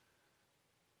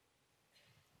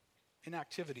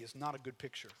 Inactivity is not a good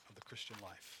picture of the Christian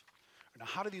life. Now,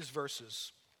 how do these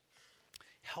verses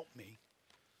help me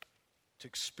to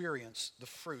experience the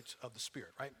fruit of the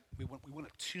Spirit, right? We want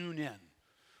to tune in.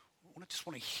 We just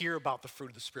want to hear about the fruit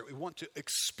of the Spirit. We want to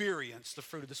experience the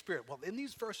fruit of the Spirit. Well, in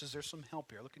these verses, there's some help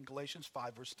here. Look in Galatians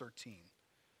 5, verse 13.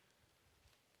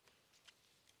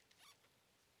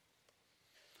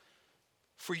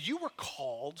 For you were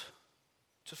called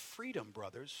to freedom,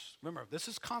 brothers. Remember, this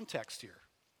is context here.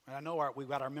 And I know we've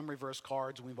got our memory verse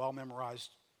cards, and we've all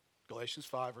memorized Galatians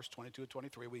 5, verse 22 and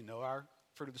 23. We know our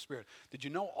fruit of the Spirit. Did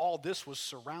you know all this was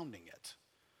surrounding it?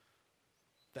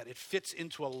 That it fits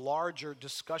into a larger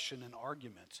discussion and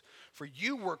argument. For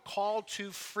you were called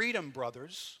to freedom,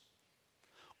 brothers.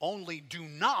 Only do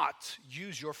not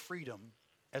use your freedom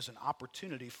as an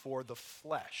opportunity for the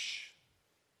flesh,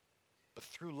 but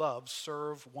through love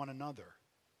serve one another.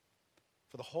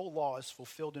 For the whole law is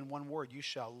fulfilled in one word: you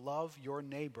shall love your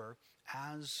neighbor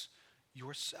as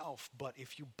yourself. But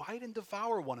if you bite and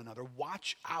devour one another,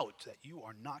 watch out that you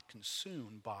are not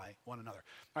consumed by one another.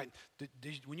 All right,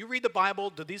 when you read the Bible,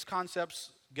 do these concepts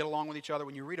get along with each other?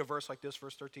 When you read a verse like this,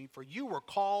 verse 13, for you were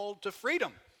called to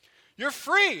freedom. You're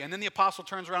free. And then the apostle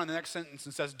turns around in the next sentence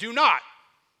and says, do not.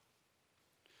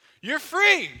 You're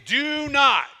free. Do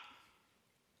not.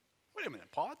 Wait a minute,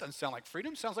 Paul, that doesn't sound like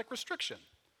freedom. It sounds like restriction.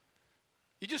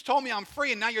 You just told me I'm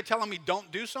free, and now you're telling me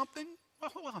don't do something?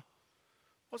 Well,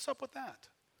 what's up with that?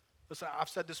 Listen, I've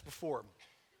said this before.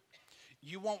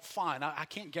 You won't find, I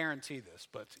can't guarantee this,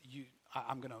 but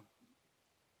I'm going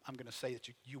to say that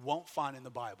you won't find in the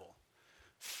Bible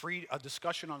a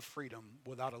discussion on freedom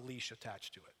without a leash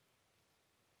attached to it.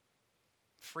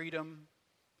 Freedom,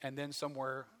 and then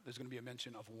somewhere there's going to be a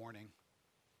mention of warning,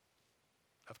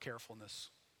 of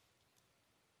carefulness.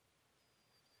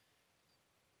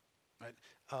 Right?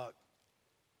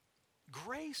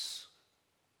 Grace,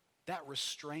 that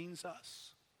restrains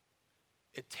us.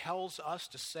 It tells us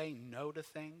to say no to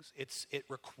things. It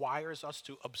requires us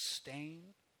to abstain.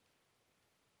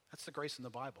 That's the grace in the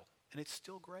Bible. And it's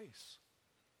still grace.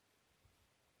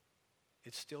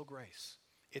 It's still grace.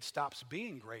 It stops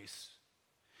being grace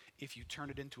if you turn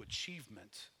it into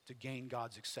achievement to gain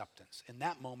God's acceptance. In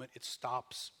that moment, it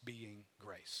stops being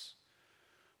grace.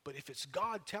 But if it's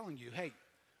God telling you, hey,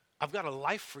 I've got a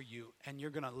life for you, and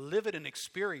you're going to live it and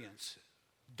experience it.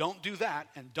 Don't do that,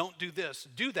 and don't do this.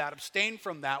 Do that, abstain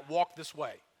from that, walk this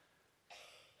way.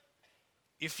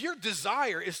 If your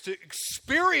desire is to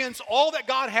experience all that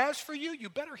God has for you, you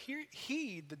better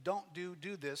heed the don't do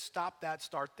this, stop that,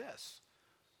 start this.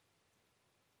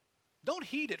 Don't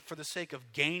heed it for the sake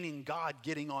of gaining God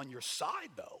getting on your side,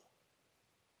 though.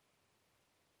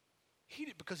 Heed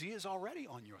it because he is already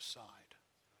on your side.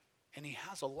 And he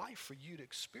has a life for you to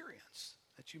experience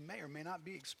that you may or may not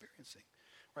be experiencing.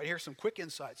 Right, here's some quick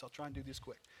insights. I'll try and do these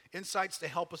quick. Insights to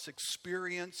help us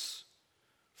experience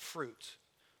fruit.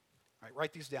 All right,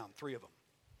 write these down, 3 of them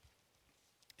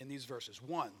in these verses.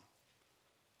 1,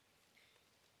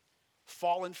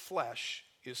 fallen flesh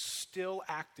is still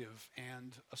active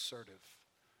and assertive.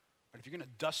 Right, if you're going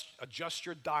to adjust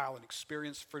your dial and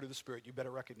experience fruit of the Spirit, you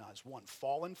better recognize 1,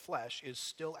 fallen flesh is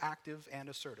still active and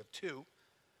assertive. 2,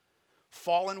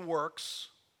 fallen works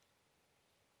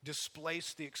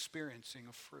displace the experiencing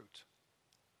of fruit.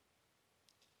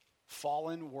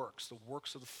 Fallen works, the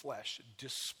works of the flesh,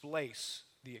 displace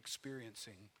the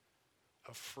experiencing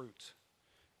of fruit.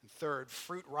 And 3rd,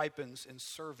 fruit ripens in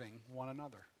serving one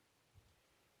another.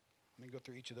 Let me go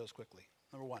through each of those quickly.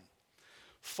 Number 1,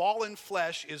 fallen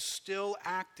flesh is still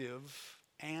active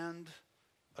and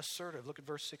assertive. Look at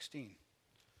verse 16.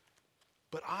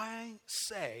 But I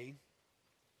say,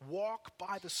 walk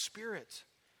by the Spirit,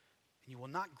 and you will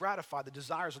not gratify the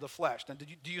desires of the flesh. Now,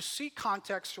 do you see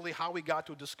contextually how we got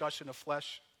to a discussion of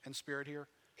flesh and spirit here?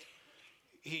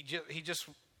 He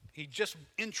just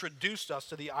introduced us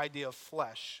to the idea of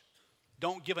flesh.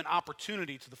 Don't give an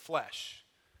opportunity to the flesh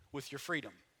with your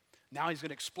freedom. Now he's going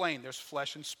to explain there's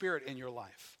flesh and spirit in your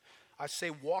life. I say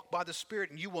walk by the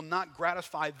Spirit, and you will not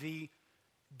gratify the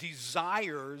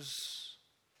desires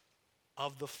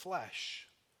of the flesh.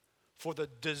 For the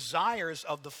desires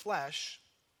of the flesh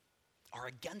are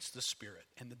against the Spirit,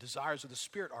 and the desires of the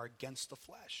Spirit are against the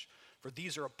flesh. For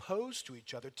these are opposed to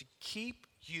each other to keep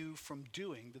you from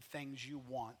doing the things you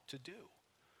want to do.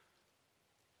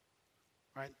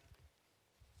 Right?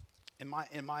 In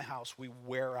my house, we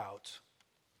wear out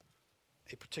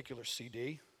a particular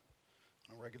CD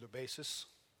on a regular basis.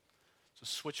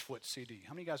 It's a Switchfoot CD.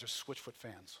 How many of you guys are Switchfoot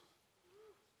fans?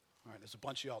 All right, there's a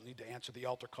bunch of y'all need to answer the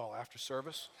altar call after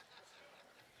service.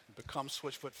 Become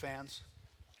Switchfoot fans.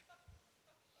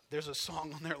 There's a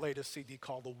song on their latest CD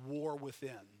called "The War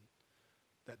Within"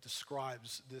 that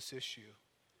describes this issue.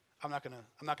 I'm not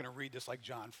gonna read this like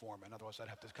John Foreman. Otherwise, I'd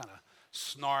have to kind of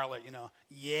snarl it.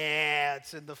 Yeah,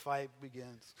 it's in the fight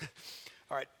begins.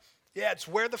 All right, yeah, it's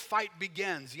where the fight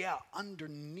begins. Yeah,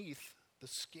 underneath the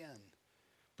skin,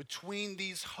 between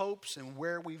these hopes and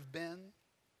where we've been.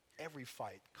 Every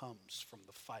fight comes from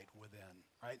the fight within,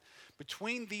 right?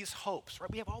 Between these hopes, right?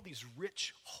 We have all these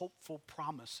rich, hopeful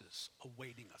promises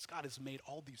awaiting us. God has made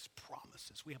all these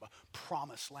promises. We have a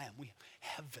promised land. We have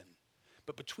heaven.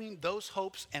 But between those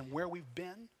hopes and where we've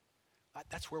been,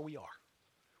 that's where we are.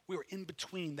 We are in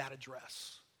between that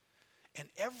address. And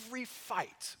every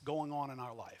fight going on in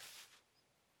our life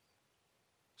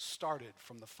started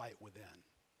from the fight within.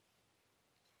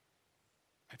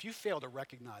 If you fail to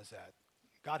recognize that,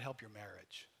 God help your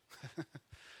marriage.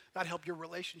 God help your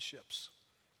relationships.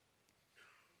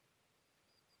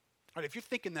 Right, if you're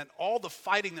thinking that all the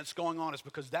fighting that's going on is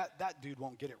because that dude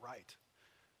won't get it right,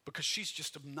 because she's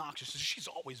just obnoxious, she's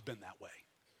always been that way.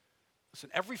 Listen,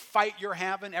 every fight you're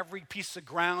having, every piece of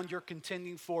ground you're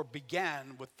contending for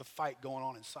began with the fight going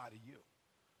on inside of you.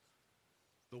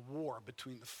 The war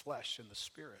between the flesh and the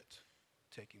spirit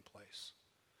taking place.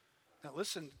 Now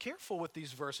listen, careful with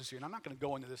these verses here, and I'm not going to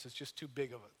go into this, it's just too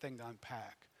big of a thing to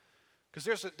unpack.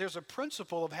 Because there's a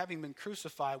principle of having been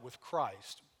crucified with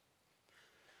Christ.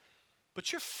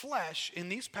 But your flesh in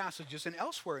these passages and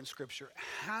elsewhere in Scripture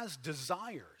has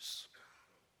desires.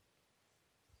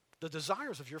 The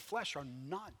desires of your flesh are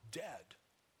not dead.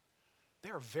 They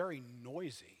are very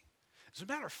noisy. As a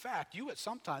matter of fact, you at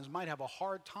sometimes might have a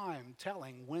hard time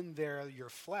telling when they're your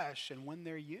flesh and when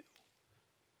they're you.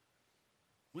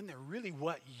 When they're really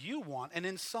what you want. And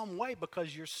in some way,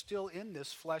 because you're still in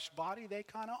this flesh body, they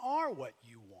kind of are what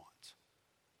you want.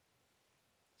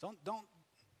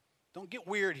 Don't get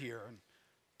weird here and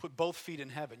put both feet in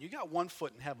heaven. You got one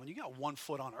foot in heaven. You got one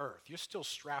foot on earth. You're still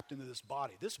strapped into this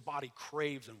body. This body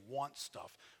craves and wants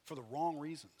stuff for the wrong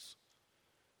reasons.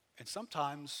 And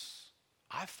sometimes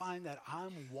I find that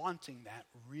I'm wanting that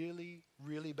really,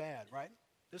 really bad, right?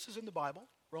 This is in the Bible,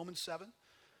 Romans 7,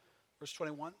 verse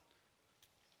 21.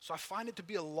 So I find it to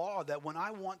be a law that when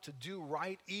I want to do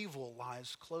right, evil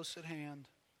lies close at hand.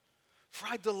 For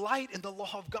I delight in the law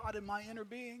of God in my inner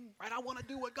being, right? I want to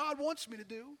do what God wants me to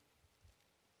do.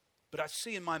 But I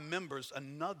see in my members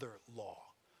another law,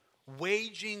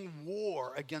 waging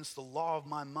war against the law of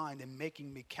my mind and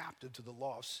making me captive to the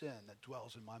law of sin that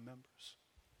dwells in my members.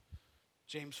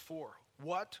 James 4,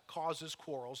 what causes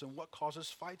quarrels and what causes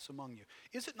fights among you?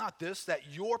 Is it not this,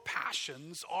 that your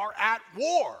passions are at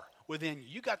war within you?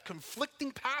 You got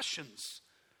conflicting passions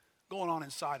going on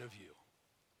inside of you.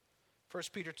 1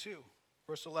 Peter 2,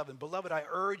 verse 11, beloved, I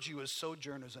urge you as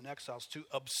sojourners and exiles to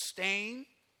abstain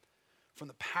from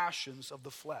the passions of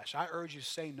the flesh. I urge you to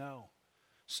say no.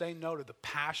 Say no to the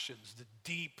passions, the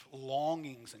deep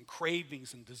longings and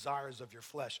cravings and desires of your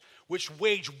flesh, which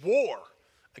wage war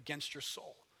against your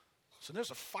soul. So there's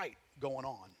a fight going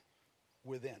on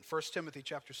within. 1 Timothy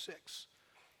chapter 6.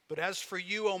 But as for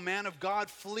you, O man of God,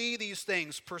 flee these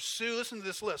things. Pursue, listen to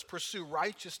this list, pursue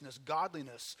righteousness,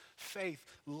 godliness, faith,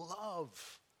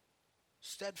 love,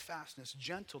 steadfastness,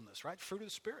 gentleness, right? Fruit of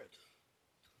the Spirit.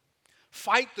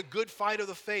 Fight the good fight of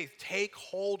the faith. Take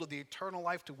hold of the eternal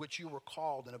life to which you were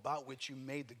called and about which you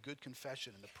made the good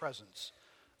confession in the presence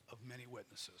of many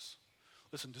witnesses.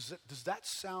 Listen, does that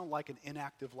sound like an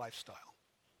inactive lifestyle?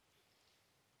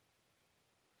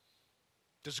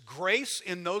 Does grace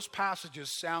in those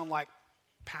passages sound like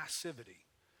passivity?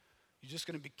 You're just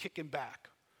going to be kicking back?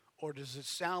 Or does it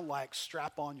sound like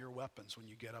strap on your weapons when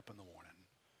you get up in the morning?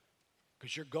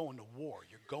 Because you're going to war.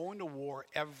 You're going to war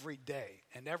every day.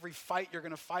 And every fight you're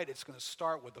going to fight, it's going to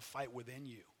start with a fight within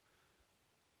you.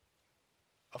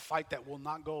 A fight that will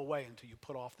not go away until you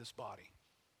put off this body.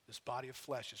 This body of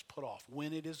flesh is put off.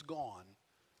 When it is gone,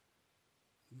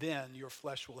 then your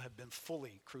flesh will have been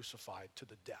fully crucified to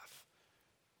the death.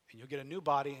 And you'll get a new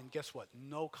body, and guess what?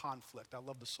 No conflict. I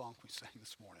love the song we sang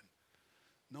this morning.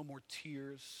 No more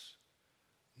tears.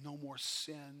 No more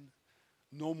sin.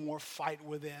 No more fight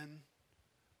within.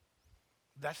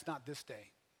 That's not this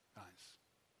day, guys.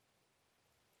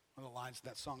 One of the lines in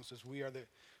that song says, we're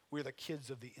the kids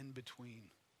of the in-between.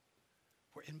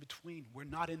 We're in between. We're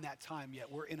not in that time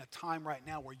yet. We're in a time right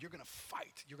now where you're going to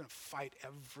fight. You're going to fight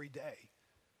every day.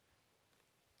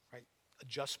 Right?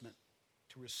 Adjustment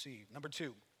to receive. Number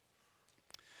 2,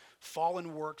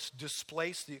 fallen works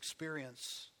displace the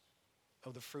experience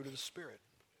of the fruit of the Spirit.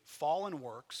 Fallen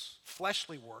works,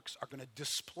 fleshly works, are going to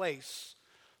displace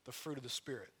the fruit of the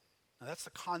Spirit. Now that's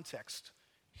the context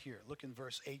here. Look in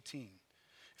verse 18.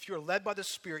 If you are led by the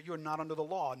Spirit, you are not under the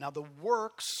law. Now the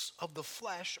works of the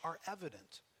flesh are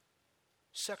evident.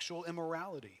 Sexual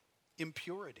immorality,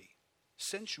 impurity,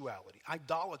 sensuality,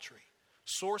 idolatry,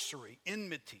 sorcery,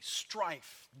 enmity,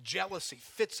 strife, jealousy,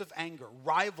 fits of anger,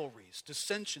 rivalries,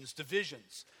 dissensions,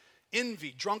 divisions,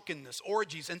 envy, drunkenness,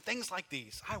 orgies, and things like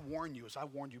these. I warn you, as I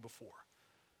warned you before,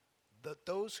 that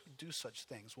those who do such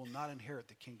things will not inherit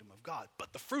the kingdom of God.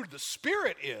 But the fruit of the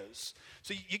Spirit is.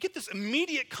 So you get this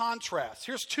immediate contrast.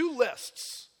 Here's 2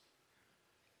 lists.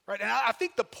 Right? And I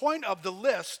think the point of the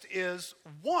list is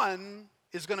one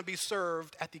is going to be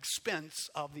served at the expense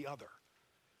of the other.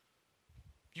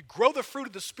 You grow the fruit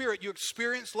of the Spirit, you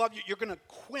experience love, you're going to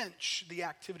quench the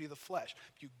activity of the flesh.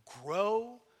 If you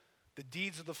grow the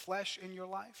deeds of the flesh in your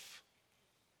life,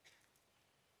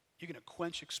 you're going to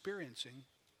quench experiencing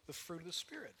the fruit of the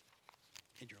Spirit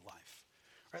in your life.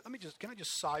 All right, can I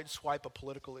just sideswipe a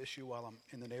political issue while I'm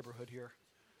in the neighborhood here?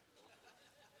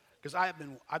 because I've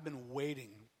been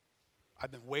waiting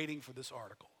for this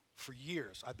article. For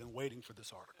years, I've been waiting for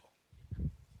this article.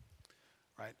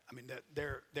 Right? I mean,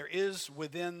 there is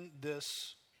within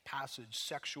this passage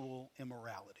sexual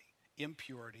immorality,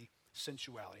 impurity,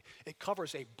 sensuality. It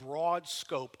covers a broad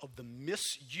scope of the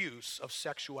misuse of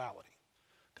sexuality.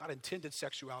 God intended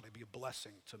sexuality to be a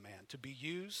blessing to man, to be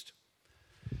used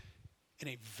in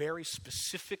a very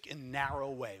specific and narrow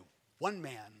way. One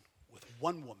man with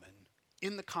one woman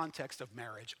in the context of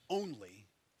marriage only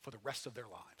for the rest of their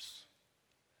lives.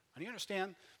 And you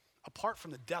understand, apart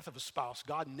from the death of a spouse,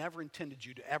 God never intended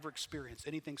you to ever experience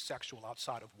anything sexual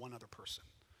outside of one other person.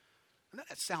 Doesn't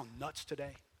that sound nuts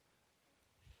today?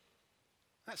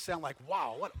 Doesn't that sound like,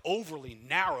 wow, what overly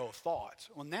narrow thought.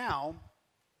 Well, now,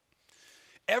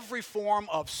 every form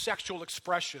of sexual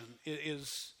expression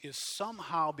is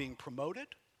somehow being promoted,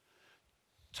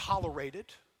 tolerated.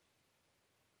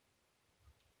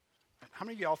 How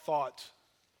many of y'all thought,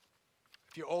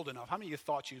 if you're old enough, how many of you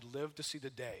thought you'd live to see the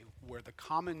day where the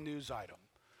common news item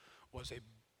was a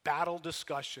battle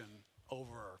discussion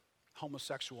over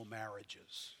homosexual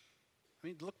marriages? I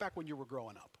mean, look back when you were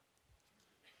growing up.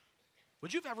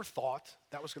 Would you have ever thought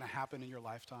that was going to happen in your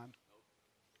lifetime?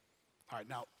 All right,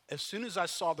 now, as soon as I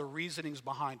saw the reasonings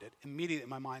behind it, immediately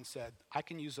my mind said, I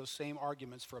can use those same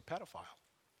arguments for a pedophile.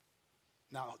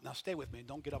 Now stay with me.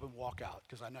 Don't get up and walk out,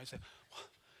 because I know you say, well,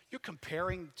 you're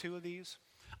comparing the two of these?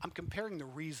 I'm comparing the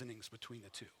reasonings between the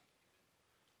two.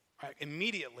 All right,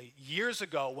 immediately, years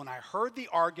ago, when I heard the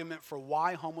argument for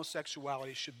why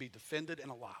homosexuality should be defended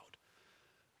and allowed,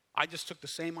 I just took the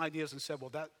same ideas and said,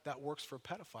 well, that works for a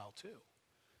pedophile too.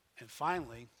 And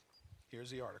finally,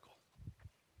 here's the article.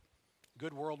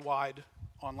 Good Worldwide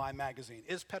Online Magazine.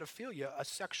 Is pedophilia a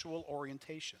sexual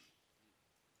orientation?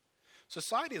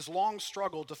 Society has long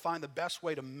struggled to find the best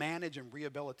way to manage and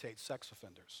rehabilitate sex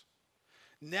offenders.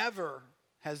 Never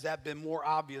has that been more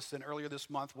obvious than earlier this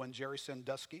month when Jerry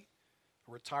Sandusky,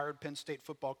 a retired Penn State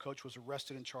football coach, was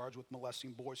arrested and charged with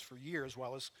molesting boys for years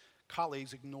while his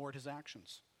colleagues ignored his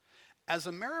actions. As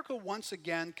America once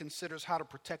again considers how to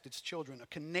protect its children, a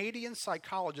Canadian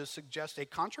psychologist suggests a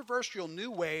controversial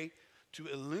new way to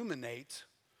illuminate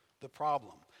the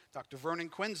problem. Dr. Vernon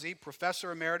Quinsey,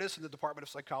 professor emeritus in the Department of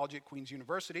Psychology at Queen's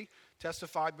University,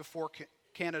 testified before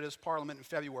Canada's Parliament in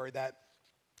February that,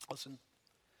 listen,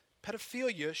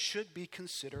 pedophilia should be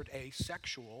considered a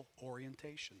sexual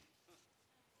orientation.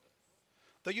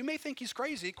 Though you may think he's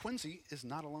crazy, Quinsey is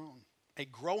not alone. A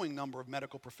growing number of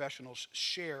medical professionals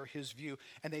share his view,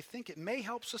 and they think it may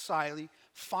help society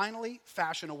finally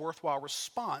fashion a worthwhile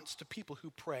response to people who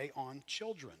prey on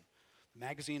children. The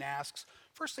magazine asks,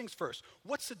 first things first,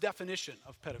 what's the definition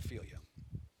of pedophilia?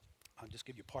 I'll just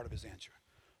give you part of his answer.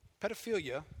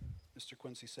 Pedophilia, Mr.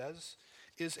 Quinsey says,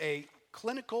 is a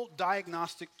clinical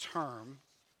diagnostic term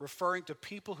referring to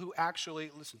people who actually,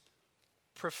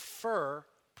 prefer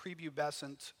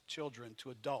prepubescent children to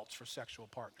adults for sexual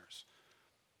partners.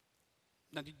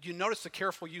 Now, did you notice the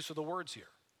careful use of the words here?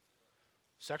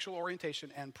 Sexual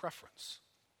orientation and preference.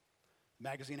 The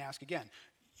magazine asks again,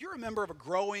 you're a member of a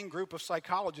growing group of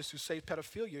psychologists who say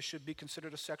pedophilia should be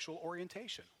considered a sexual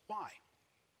orientation. Why?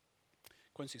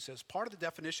 Quinsey says, part of the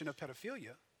definition of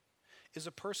pedophilia is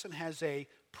a person has a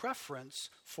preference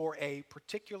for a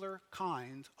particular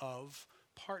kind of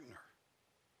partner.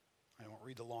 I won't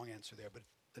read the long answer there, but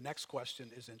the next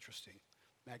question is interesting.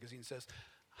 The magazine says,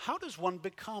 how does one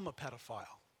become a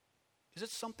pedophile? Is it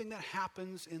something that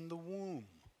happens in the womb?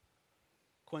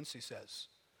 Quinsey says,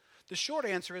 the short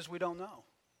answer is we don't know.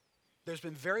 There's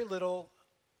been very little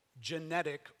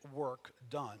genetic work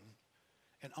done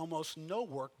and almost no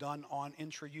work done on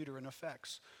intrauterine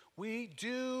effects. We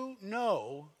do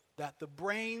know that the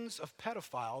brains of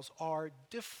pedophiles are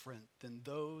different than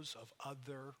those of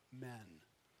other men.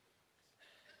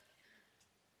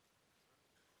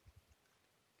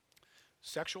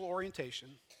 Sexual orientation,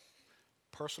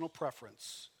 personal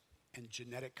preference, and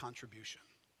genetic contribution.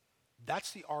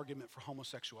 That's the argument for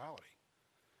homosexuality.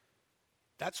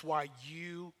 That's why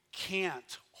you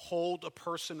can't hold a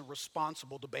person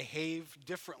responsible to behave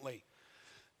differently.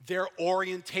 Their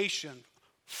orientation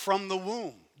from the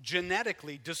womb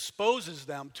genetically disposes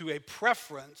them to a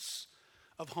preference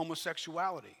of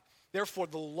homosexuality. Therefore,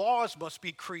 the laws must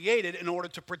be created in order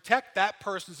to protect that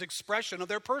person's expression of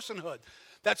their personhood.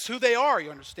 That's who they are, you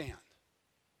understand?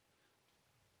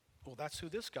 Well, that's who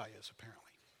this guy is, apparently.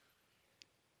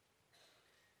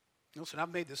 Listen,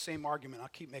 I've made the same argument. I'll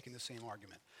keep making the same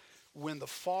argument. When the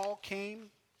fall came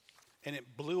and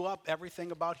it blew up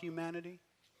everything about humanity,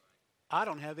 I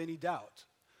don't have any doubt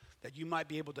that you might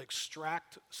be able to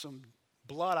extract some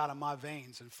blood out of my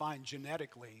veins and find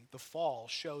genetically the fall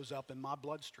shows up in my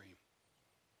bloodstream.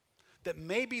 That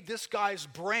maybe this guy's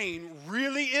brain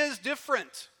really is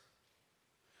different.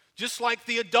 Just like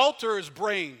the adulterer's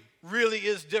brain really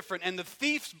is different, and the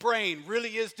thief's brain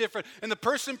really is different, and the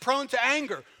person prone to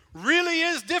anger really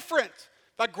is different.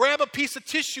 If I grab a piece of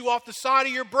tissue off the side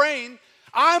of your brain,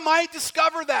 I might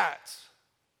discover that.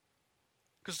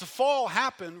 Because the fall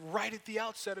happened right at the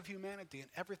outset of humanity, and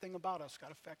everything about us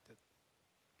got affected.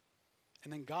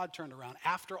 And then God turned around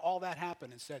after all that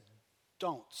happened and said,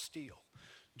 don't steal.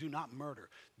 Do not murder.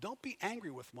 Don't be angry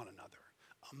with one another.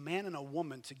 A man and a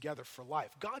woman together for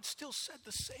life. God still said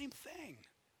the same thing.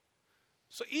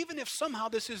 So even if somehow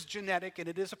this is genetic and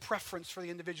it is a preference for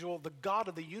the individual, the God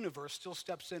of the universe still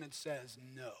steps in and says,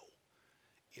 no,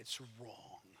 it's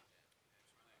wrong.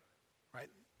 Right?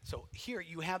 So here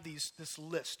you have this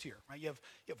list here. Right? You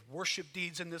have worship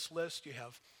deeds in this list. You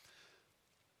have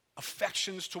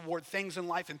affections toward things in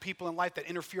life and people in life that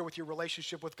interfere with your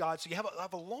relationship with God. So you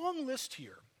have a long list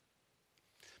here.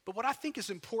 But what I think is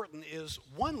important is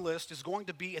one list is going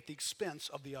to be at the expense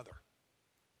of the other.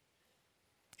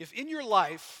 If in your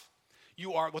life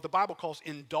you are what the Bible calls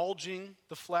indulging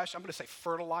the flesh, I'm going to say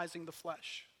fertilizing the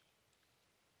flesh.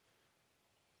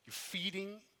 You're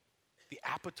feeding the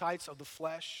appetites of the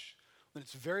flesh, then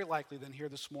it's very likely then here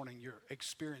this morning you're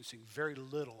experiencing very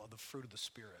little of the fruit of the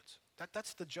Spirit.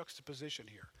 That's the juxtaposition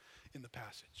here in the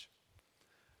passage.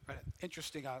 Right?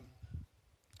 Interesting, I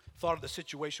thought of the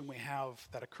situation we have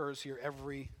that occurs here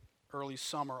every early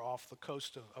summer off the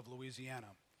coast of Louisiana.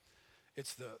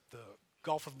 It's the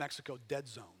Gulf of Mexico dead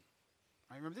zone.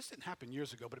 I remember this didn't happen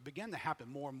years ago, but it began to happen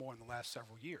more and more in the last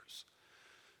several years.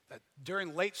 That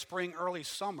during late spring, early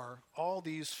summer, all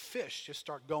these fish just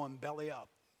start going belly up.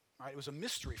 Right? It was a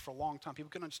mystery for a long time.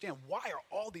 People couldn't understand, why are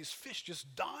all these fish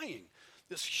just dying?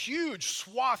 This huge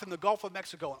swath in the Gulf of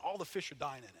Mexico, and all the fish are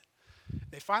dying in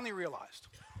it. They finally realized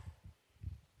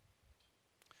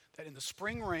that in the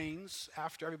spring rains,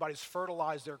 after everybody's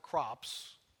fertilized their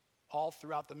crops, all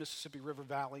throughout the Mississippi River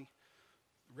Valley,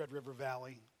 Red River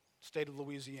Valley, state of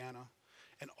Louisiana,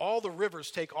 and all the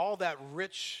rivers take all that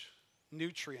rich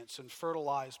nutrients and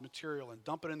fertilized material and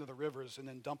dump it into the rivers and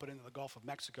then dump it into the Gulf of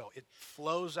Mexico. It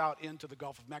flows out into the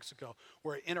Gulf of Mexico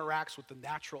where it interacts with the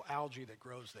natural algae that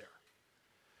grows there.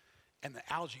 And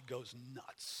the algae goes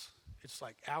nuts. It's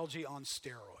like algae on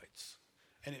steroids.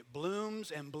 And it blooms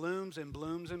and blooms and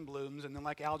blooms and blooms, and then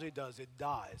like algae does, it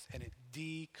dies and it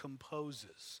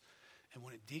decomposes. And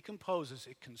when it decomposes,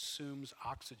 it consumes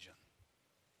oxygen.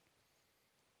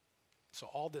 So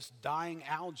all this dying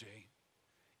algae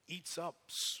eats up,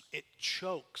 it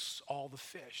chokes all the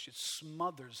fish. It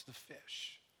smothers the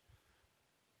fish.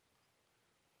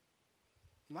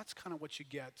 And that's kind of what you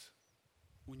get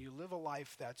when you live a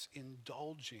life that's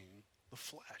indulging the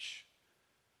flesh.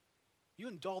 You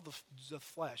indulge the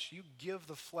flesh. You give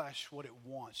the flesh what it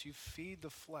wants. You feed the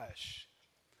flesh.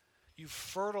 You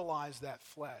fertilize that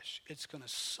flesh. It's going to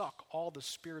suck all the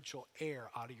spiritual air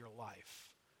out of your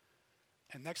life.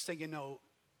 And next thing you know,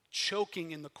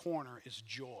 choking in the corner is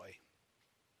joy.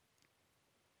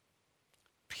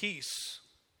 Peace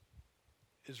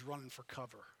is running for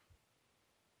cover.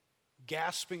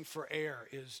 Gasping for air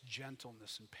is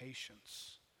gentleness and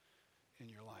patience in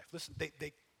your life. Listen,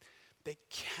 they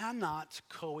cannot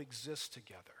coexist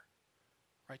together.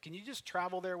 Right? Can you just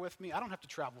travel there with me? I don't have to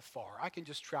travel far. I can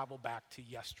just travel back to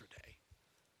yesterday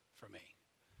for me.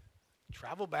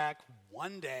 Travel back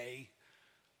one day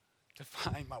to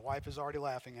find, my wife is already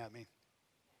laughing at me,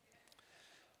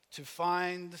 to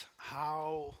find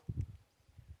how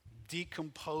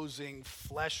decomposing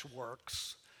flesh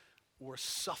works were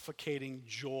suffocating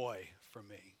joy for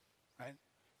me, right?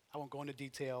 I won't go into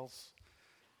details.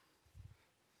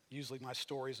 Usually my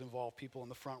stories involve people in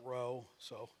the front row,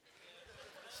 so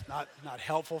it's not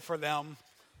helpful for them.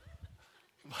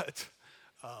 But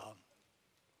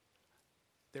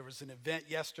there was an event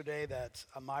yesterday that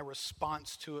my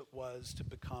response to it was to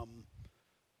become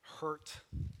hurt,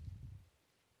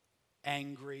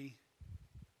 angry.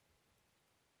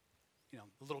 You know,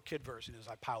 the little kid version is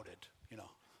I pouted, you know.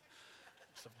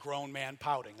 It's a grown man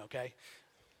pouting, okay?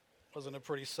 Wasn't a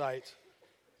pretty sight.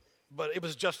 But it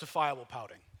was justifiable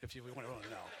pouting, if you want to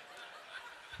know.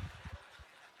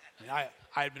 I mean, I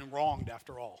had been wronged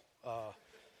after all.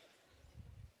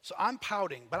 So I'm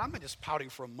pouting, but I'm not just pouting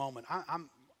for a moment.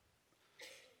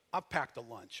 I've packed a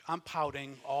lunch. I'm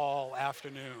pouting all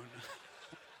afternoon.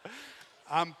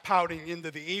 I'm pouting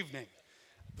into the evening.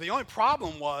 The only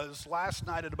problem was last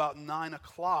night at about 9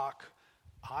 o'clock,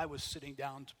 I was sitting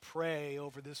down to pray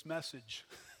over this message.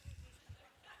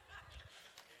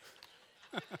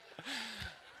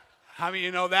 How many of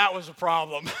you know that was a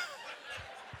problem?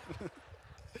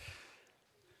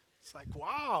 It's like,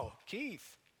 wow,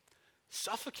 Keith,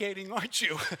 suffocating, aren't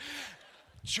you?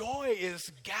 Joy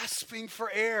is gasping for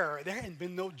air. There ain't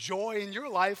been no joy in your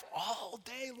life all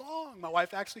day long. My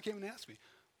wife actually came and asked me,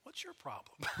 what's your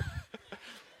problem?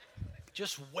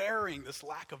 Just wearing this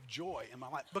lack of joy in my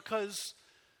life. Because,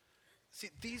 see,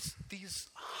 these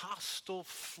hostile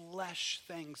flesh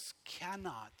things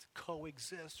cannot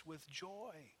coexist with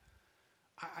joy.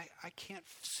 I can't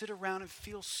sit around and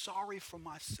feel sorry for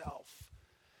myself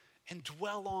and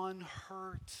dwell on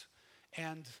hurt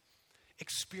and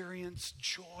experience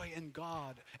joy in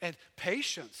God. And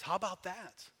patience, how about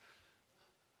that?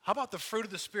 How about the fruit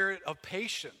of the Spirit of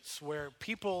patience, where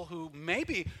people who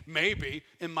maybe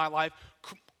in my life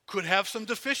could have some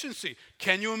deficiency.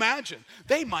 Can you imagine?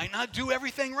 They might not do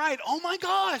everything right. Oh my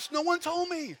gosh, no one told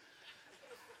me.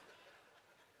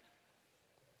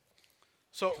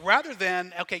 So rather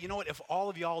than, okay, you know what, if all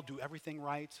of y'all do everything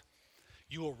right,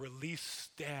 you will release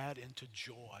Dad into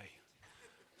joy.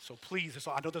 So please,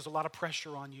 I know there's a lot of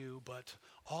pressure on you, but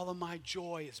all of my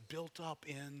joy is built up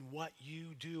in what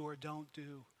you do or don't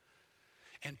do.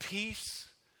 And peace,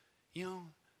 you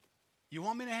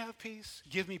want me to have peace?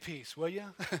 Give me peace, will you?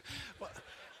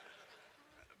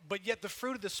 But yet the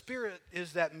fruit of the Spirit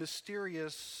is that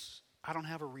mysterious, I don't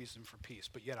have a reason for peace,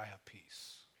 but yet I have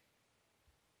peace.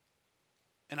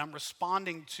 And I'm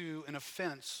responding to an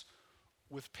offense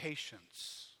with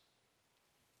patience,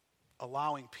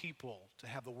 allowing people to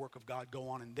have the work of God go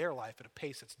on in their life at a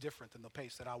pace that's different than the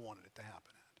pace that I wanted it to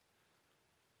happen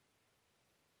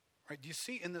at. Right? Do you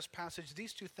see in this passage,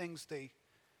 these two things,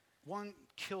 one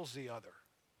kills the other.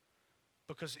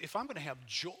 Because if I'm going to have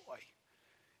joy,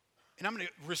 and I'm going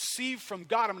to receive from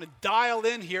God, I'm going to dial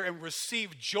in here and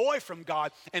receive joy from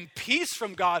God, and peace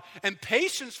from God, and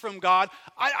patience from God,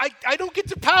 I don't get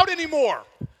to pout anymore.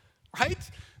 Right?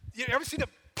 You ever seen a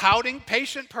pouting,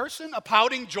 patient person, a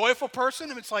pouting, joyful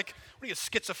person? And it's like, what are you,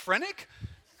 schizophrenic?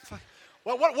 It's like,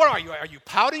 well, what are you? Are you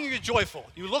pouting or are you joyful?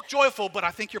 You look joyful, but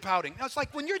I think you're pouting. No, it's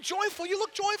like when you're joyful, you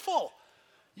look joyful.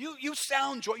 You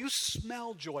sound joy. You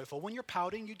smell joyful. When you're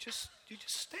pouting, you just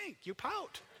stink. You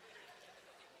pout.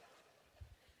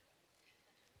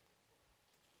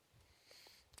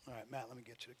 All right, Matt, let me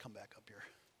get you to come back up here.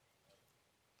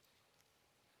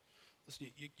 Listen,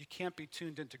 you can't be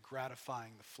tuned into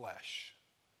gratifying the flesh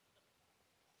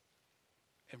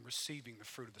and receiving the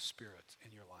fruit of the Spirit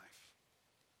in your life.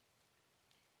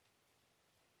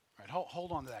 All right,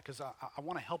 hold on to that, because I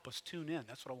want to help us tune in.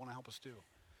 That's what I want to help us do.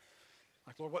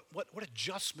 Like, Lord, what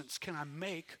adjustments can I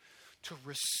make to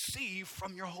receive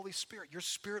from your Holy Spirit? Your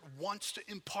Spirit wants to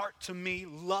impart to me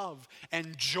love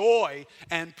and joy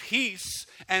and peace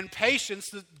and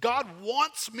patience. That God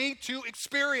wants me to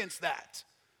experience that.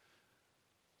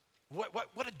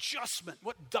 What adjustment,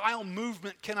 what dial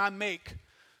movement can I make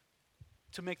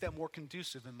to make that more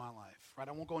conducive in my life? Right?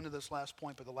 I won't go into this last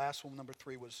point, but the last one, number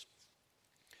 3, was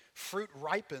fruit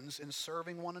ripens in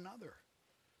serving one another.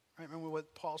 Right? Remember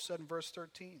what Paul said in verse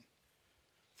 13.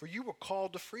 For you were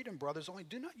called to freedom, brothers, only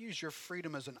do not use your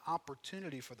freedom as an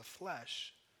opportunity for the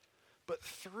flesh, but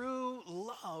through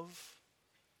love,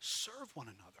 serve one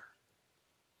another.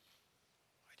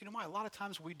 You know why a lot of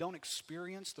times we don't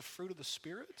experience the fruit of the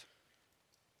Spirit?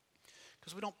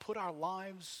 Because we don't put our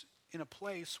lives in a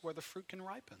place where the fruit can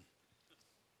ripen.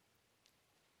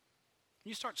 When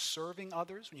you start serving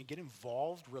others, when you get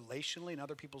involved relationally in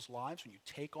other people's lives, when you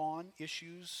take on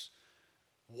issues,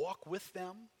 walk with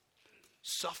them,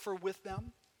 suffer with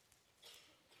them,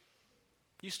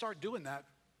 you start doing that,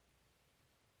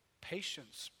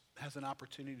 patience has an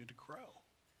opportunity to grow.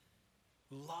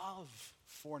 Love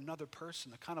for another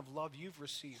person, the kind of love you've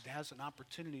received, has an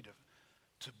opportunity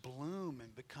to bloom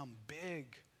and become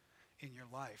big in your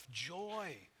life.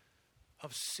 Joy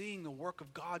of seeing the work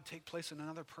of God take place in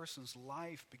another person's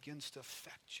life begins to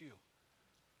affect you.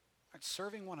 Right?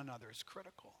 Serving one another is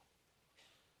critical.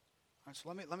 All right, so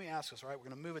let me ask this, all right? We're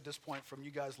going to move at this point from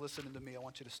you guys listening to me. I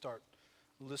want you to start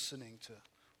listening to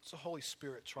what's the Holy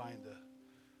Spirit trying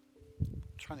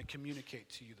to communicate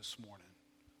to you this morning.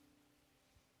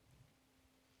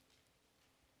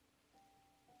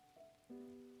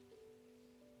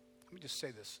 Let me just say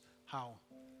this, how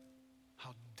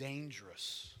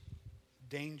dangerous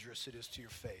it is to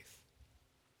your faith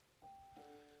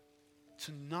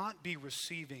to not be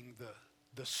receiving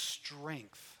the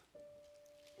strength,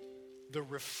 the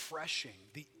refreshing,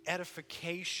 the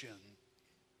edification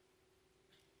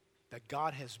that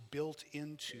God has built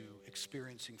into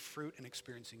experiencing fruit and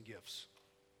experiencing gifts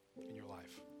in your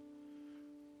life.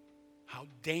 how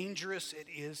dangerous it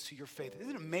is to your faith.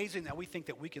 Isn't it amazing that we think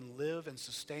that we can live and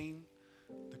sustain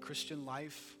the Christian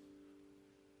life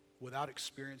without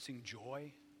experiencing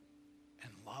joy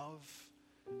and love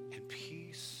and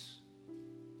peace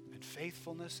and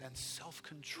faithfulness and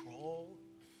self-control,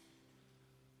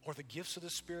 or the gifts of the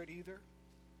Spirit either?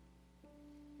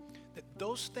 That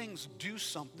those things do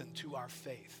something to our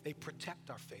faith. They protect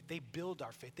our faith. They build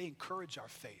our faith. They encourage our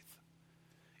faith.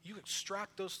 You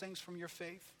extract those things from your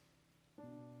faith,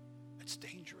 it's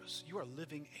dangerous. You are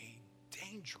living a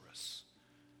dangerous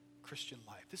Christian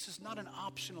life. This is not an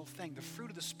optional thing. The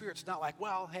fruit of the Spirit's not like,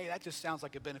 well, hey, that just sounds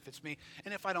like it benefits me,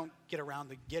 and if I don't get around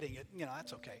to getting it,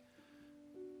 that's okay.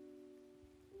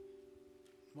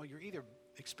 Well, you're either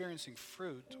experiencing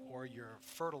fruit or you're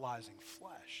fertilizing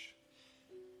flesh.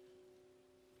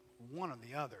 One or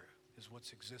the other is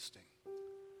what's existing. All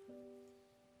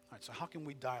right, so how can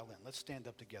we dial in? Let's stand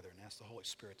up together and ask the Holy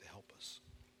Spirit to help us.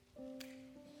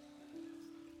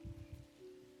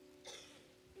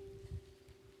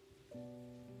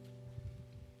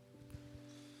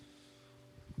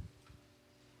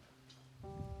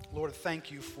 Lord,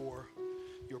 thank you for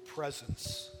your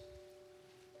presence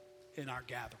in our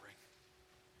gathering.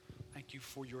 Thank you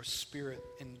for your Spirit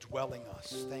indwelling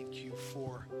us. Thank you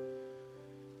for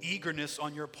eagerness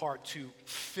on your part to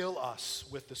fill us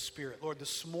with the Spirit. Lord,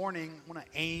 this morning I want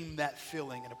to aim that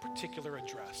filling in a particular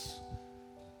address.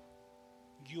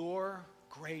 Your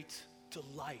great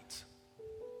delight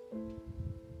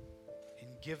in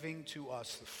giving to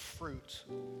us the fruit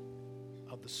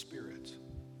of the Spirit.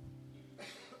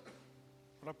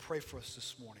 Lord, I pray for us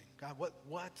this morning. God,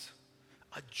 what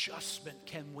adjustment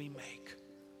can we make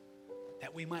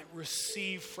that we might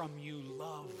receive from you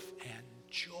love and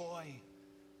joy,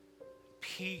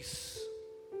 peace,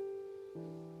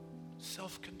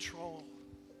 self-control?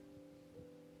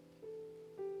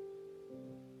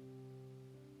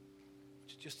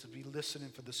 Just to be listening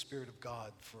for the Spirit of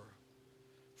God,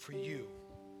 for you.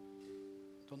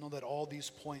 Don't know that all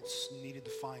these points needed to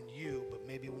find you, but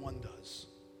maybe one does.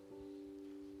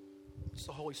 What's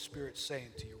the Holy Spirit saying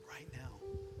to you right now?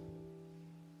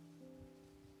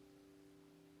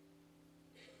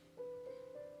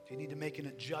 Do you need to make an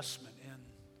adjustment in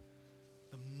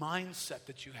the mindset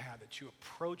that you have, that you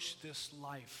approach this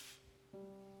life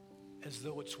as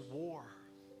though it's war?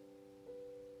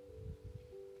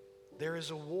 There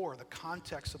is a war. The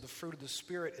context of the fruit of the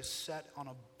Spirit is set on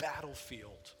a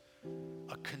battlefield,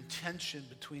 a contention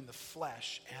between the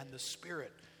flesh and the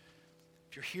Spirit.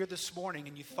 If you're here this morning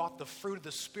and you thought the fruit of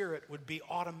the Spirit would be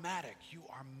automatic, you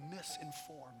are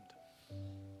misinformed.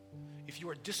 If you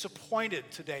are disappointed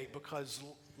today because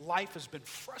life has been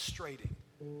frustrating,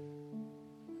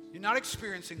 you're not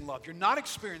experiencing love, you're not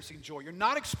experiencing joy, you're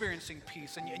not experiencing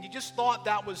peace, and you just thought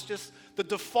that was just the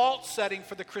default setting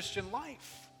for the Christian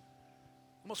life.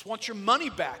 Almost want your money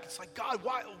back. It's like, God,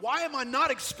 why am I not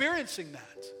experiencing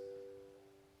that?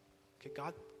 Okay,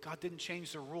 God didn't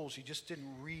change the rules. You just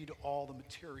didn't read all the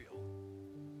material.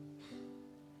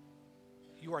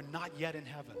 You are not yet in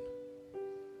heaven.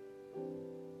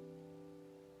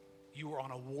 You are on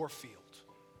a war field.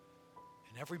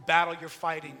 And every battle you're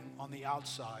fighting on the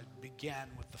outside began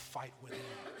with the fight within.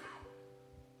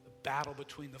 The battle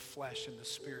between the flesh and the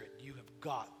Spirit. You have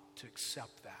got to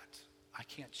accept that. I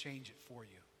can't change it for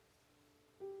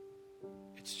you.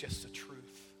 It's just the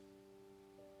truth.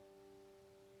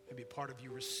 Maybe part of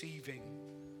you receiving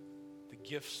the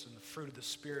gifts and the fruit of the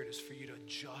Spirit is for you to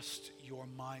adjust your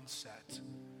mindset.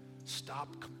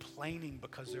 Stop complaining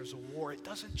because there's a war. It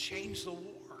doesn't change the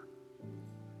war.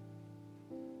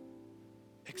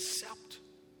 Accept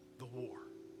the war.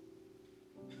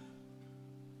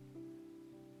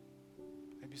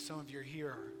 Maybe some of you are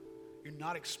here, you're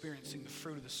not experiencing the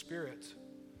fruit of the Spirit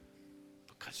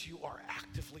because you are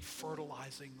actively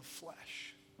fertilizing the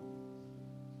flesh.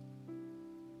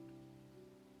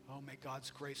 Oh, may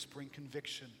God's grace bring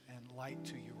conviction and light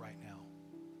to you right now.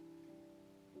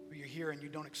 Or you're here and you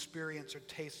don't experience or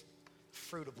taste the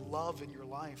fruit of love in your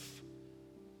life.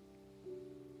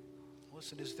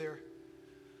 Listen, is there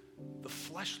the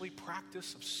fleshly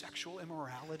practice of sexual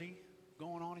immorality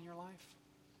going on in your life?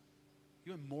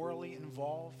 You immorally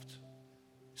involved,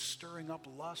 stirring up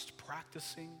lust,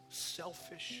 practicing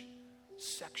selfish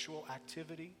sexual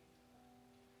activity?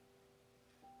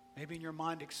 Maybe in your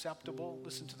mind acceptable.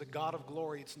 Listen, to the God of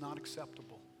glory, it's not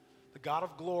acceptable. The God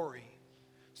of glory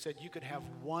said you could have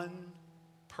one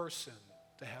person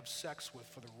to have sex with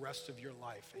for the rest of your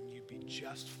life and you'd be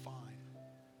just fine.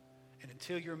 And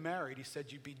until you're married, he said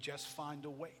you'd be just fine to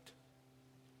wait.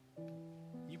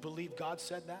 You believe God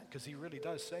said that? Because he really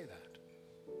does say that.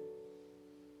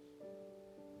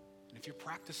 And If you're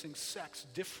practicing sex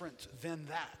different than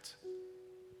that,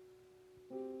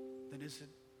 then is it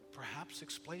perhaps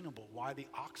explainable why the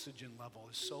oxygen level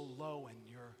is so low and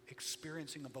your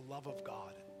experiencing of the love of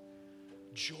God,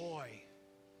 joy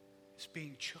is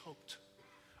being choked?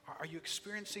 Are you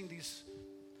experiencing these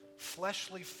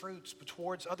fleshly fruits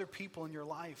towards other people in your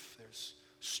life? There's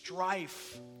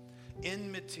strife,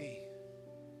 enmity,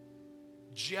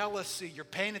 jealousy. You're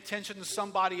paying attention to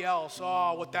somebody else.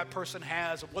 Oh, what that person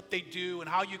has, and what they do, and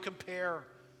how you compare.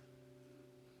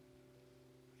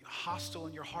 You're hostile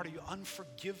in your heart. Are you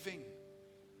unforgiving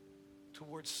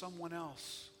towards someone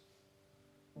else?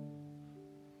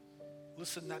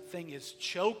 Listen, that thing is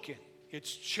choking.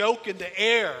 It's choking the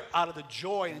air out of the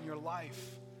joy in your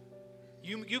life.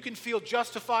 You can feel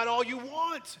justified all you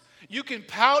want. You can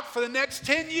pout for the next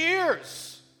 10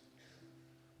 years.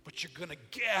 But you're going to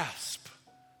gasp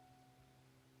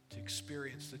to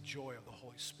experience the joy of the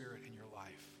Holy Spirit in your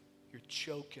life. You're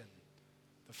choking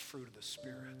the fruit of the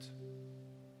Spirit.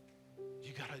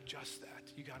 You got to adjust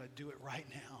that. You got to do it right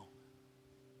now.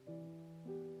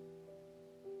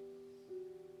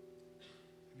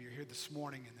 Maybe you're here this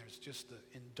morning and there's just the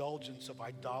indulgence of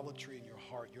idolatry in your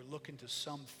heart. You're looking to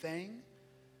something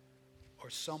or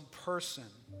some person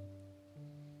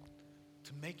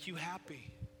to make you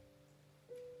happy.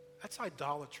 That's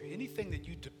idolatry. Anything that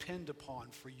you depend upon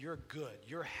for your good,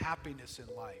 your happiness in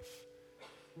life,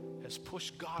 has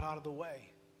pushed God out of the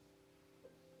way.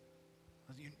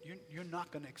 You're not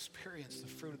going to experience the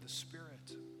fruit of the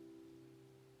Spirit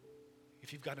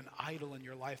if you've got an idol in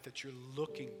your life that you're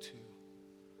looking to.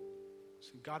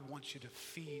 So God wants you to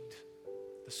feed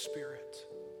the Spirit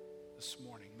this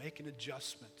morning. Make an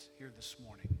adjustment here this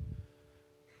morning.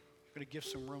 We're going to give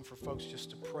some room for folks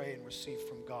just to pray and receive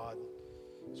from God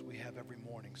as we have every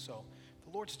morning. So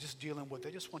the Lord's just dealing with, I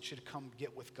just want you to come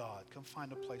get with God. Come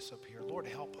find a place up here. Lord,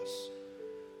 help us.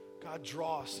 God,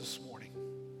 draw us this morning.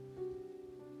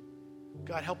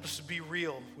 God, help us to be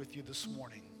real with you this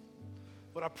morning.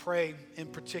 Lord, I pray in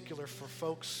particular for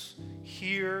folks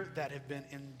here that have been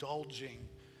indulging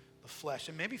the flesh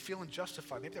and maybe feeling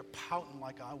justified. Maybe they're pouting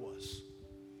like I was.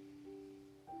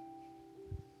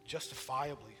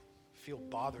 Justifiably feel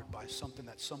bothered by something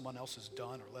that someone else has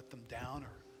done or let them down.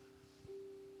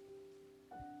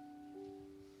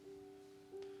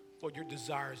 Lord, your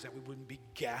desire is that we wouldn't be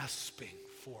gasping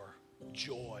for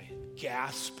joy,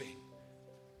 gasping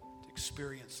to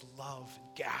experience love,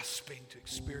 and gasping to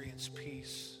experience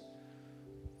peace.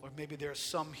 Or maybe there are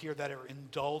some here that are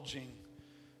indulging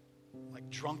like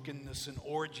drunkenness and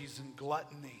orgies and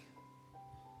gluttony.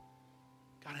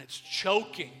 God, and it's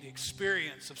choking the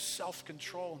experience of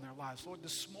self-control in their lives. Lord,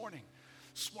 this morning,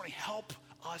 help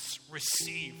us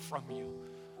receive from you.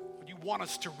 Lord, you want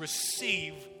us to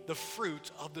receive the fruit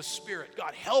of the Spirit.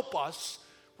 God, help us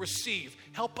receive.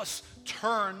 Help us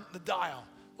turn the dial.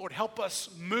 Lord, help us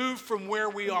move from where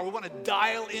we are. We want to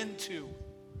dial into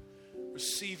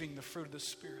receiving the fruit of the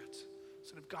Spirit.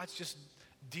 So if God's just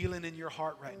dealing in your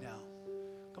heart right now,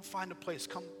 come find a place.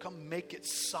 Come make it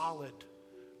solid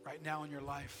right now in your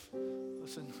life.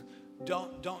 Listen,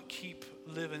 don't keep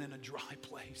living in a dry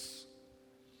place.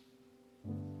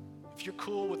 If you're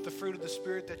cool with the fruit of the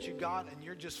Spirit that you got and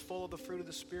you're just full of the fruit of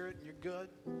the Spirit and you're good,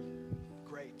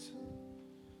 great.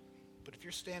 But if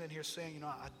you're standing here saying,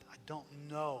 I don't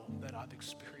know that I've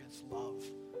experienced love.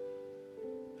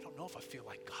 I don't know if I feel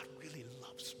like God really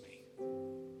loves me.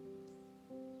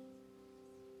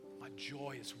 My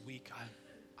joy is weak. I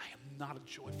am not a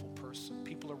joyful person.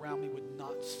 People around me would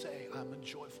not say I'm a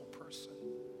joyful person.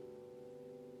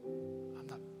 I'm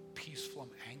not peaceful,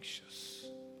 I'm anxious.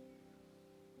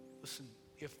 Listen,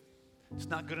 if it's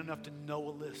not good enough to know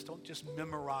a list, don't just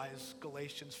memorize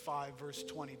Galatians 5 verse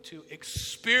 22.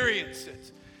 Experience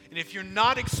it. And if you're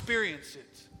not experiencing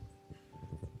it,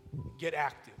 get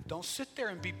active. Don't sit there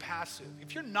and be passive.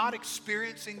 If you're not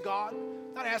experiencing God,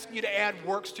 I'm not asking you to add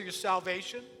works to your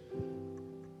salvation.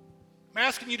 I'm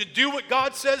asking you to do what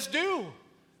God says do.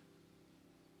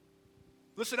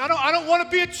 Listen, I don't want to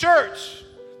be a church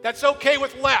that's okay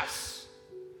with less.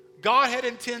 God had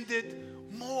intended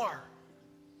more.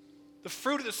 The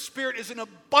fruit of the Spirit is an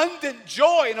abundant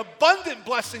joy, an abundant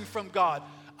blessing from God.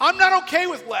 I'm not okay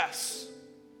with less.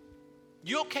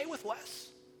 You okay with less?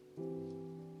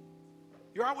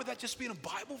 You're all right with that just being a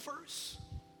Bible verse?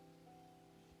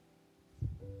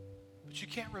 But you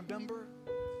can't remember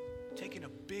taking a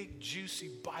big,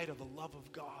 juicy bite of the love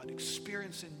of God,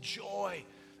 experiencing joy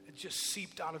that just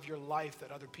seeped out of your life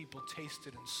that other people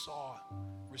tasted and saw,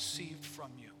 received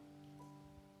from you.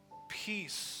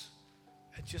 Peace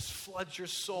It just floods your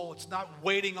soul. It's not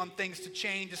waiting on things to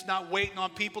change. It's not waiting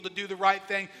on people to do the right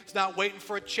thing. It's not waiting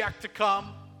for a check to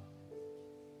come.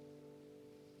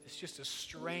 It's just a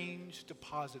strange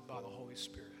deposit by the Holy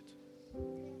Spirit.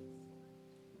 All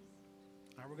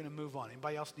right, we're going to move on.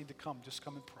 Anybody else need to come? Just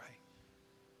come and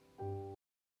pray.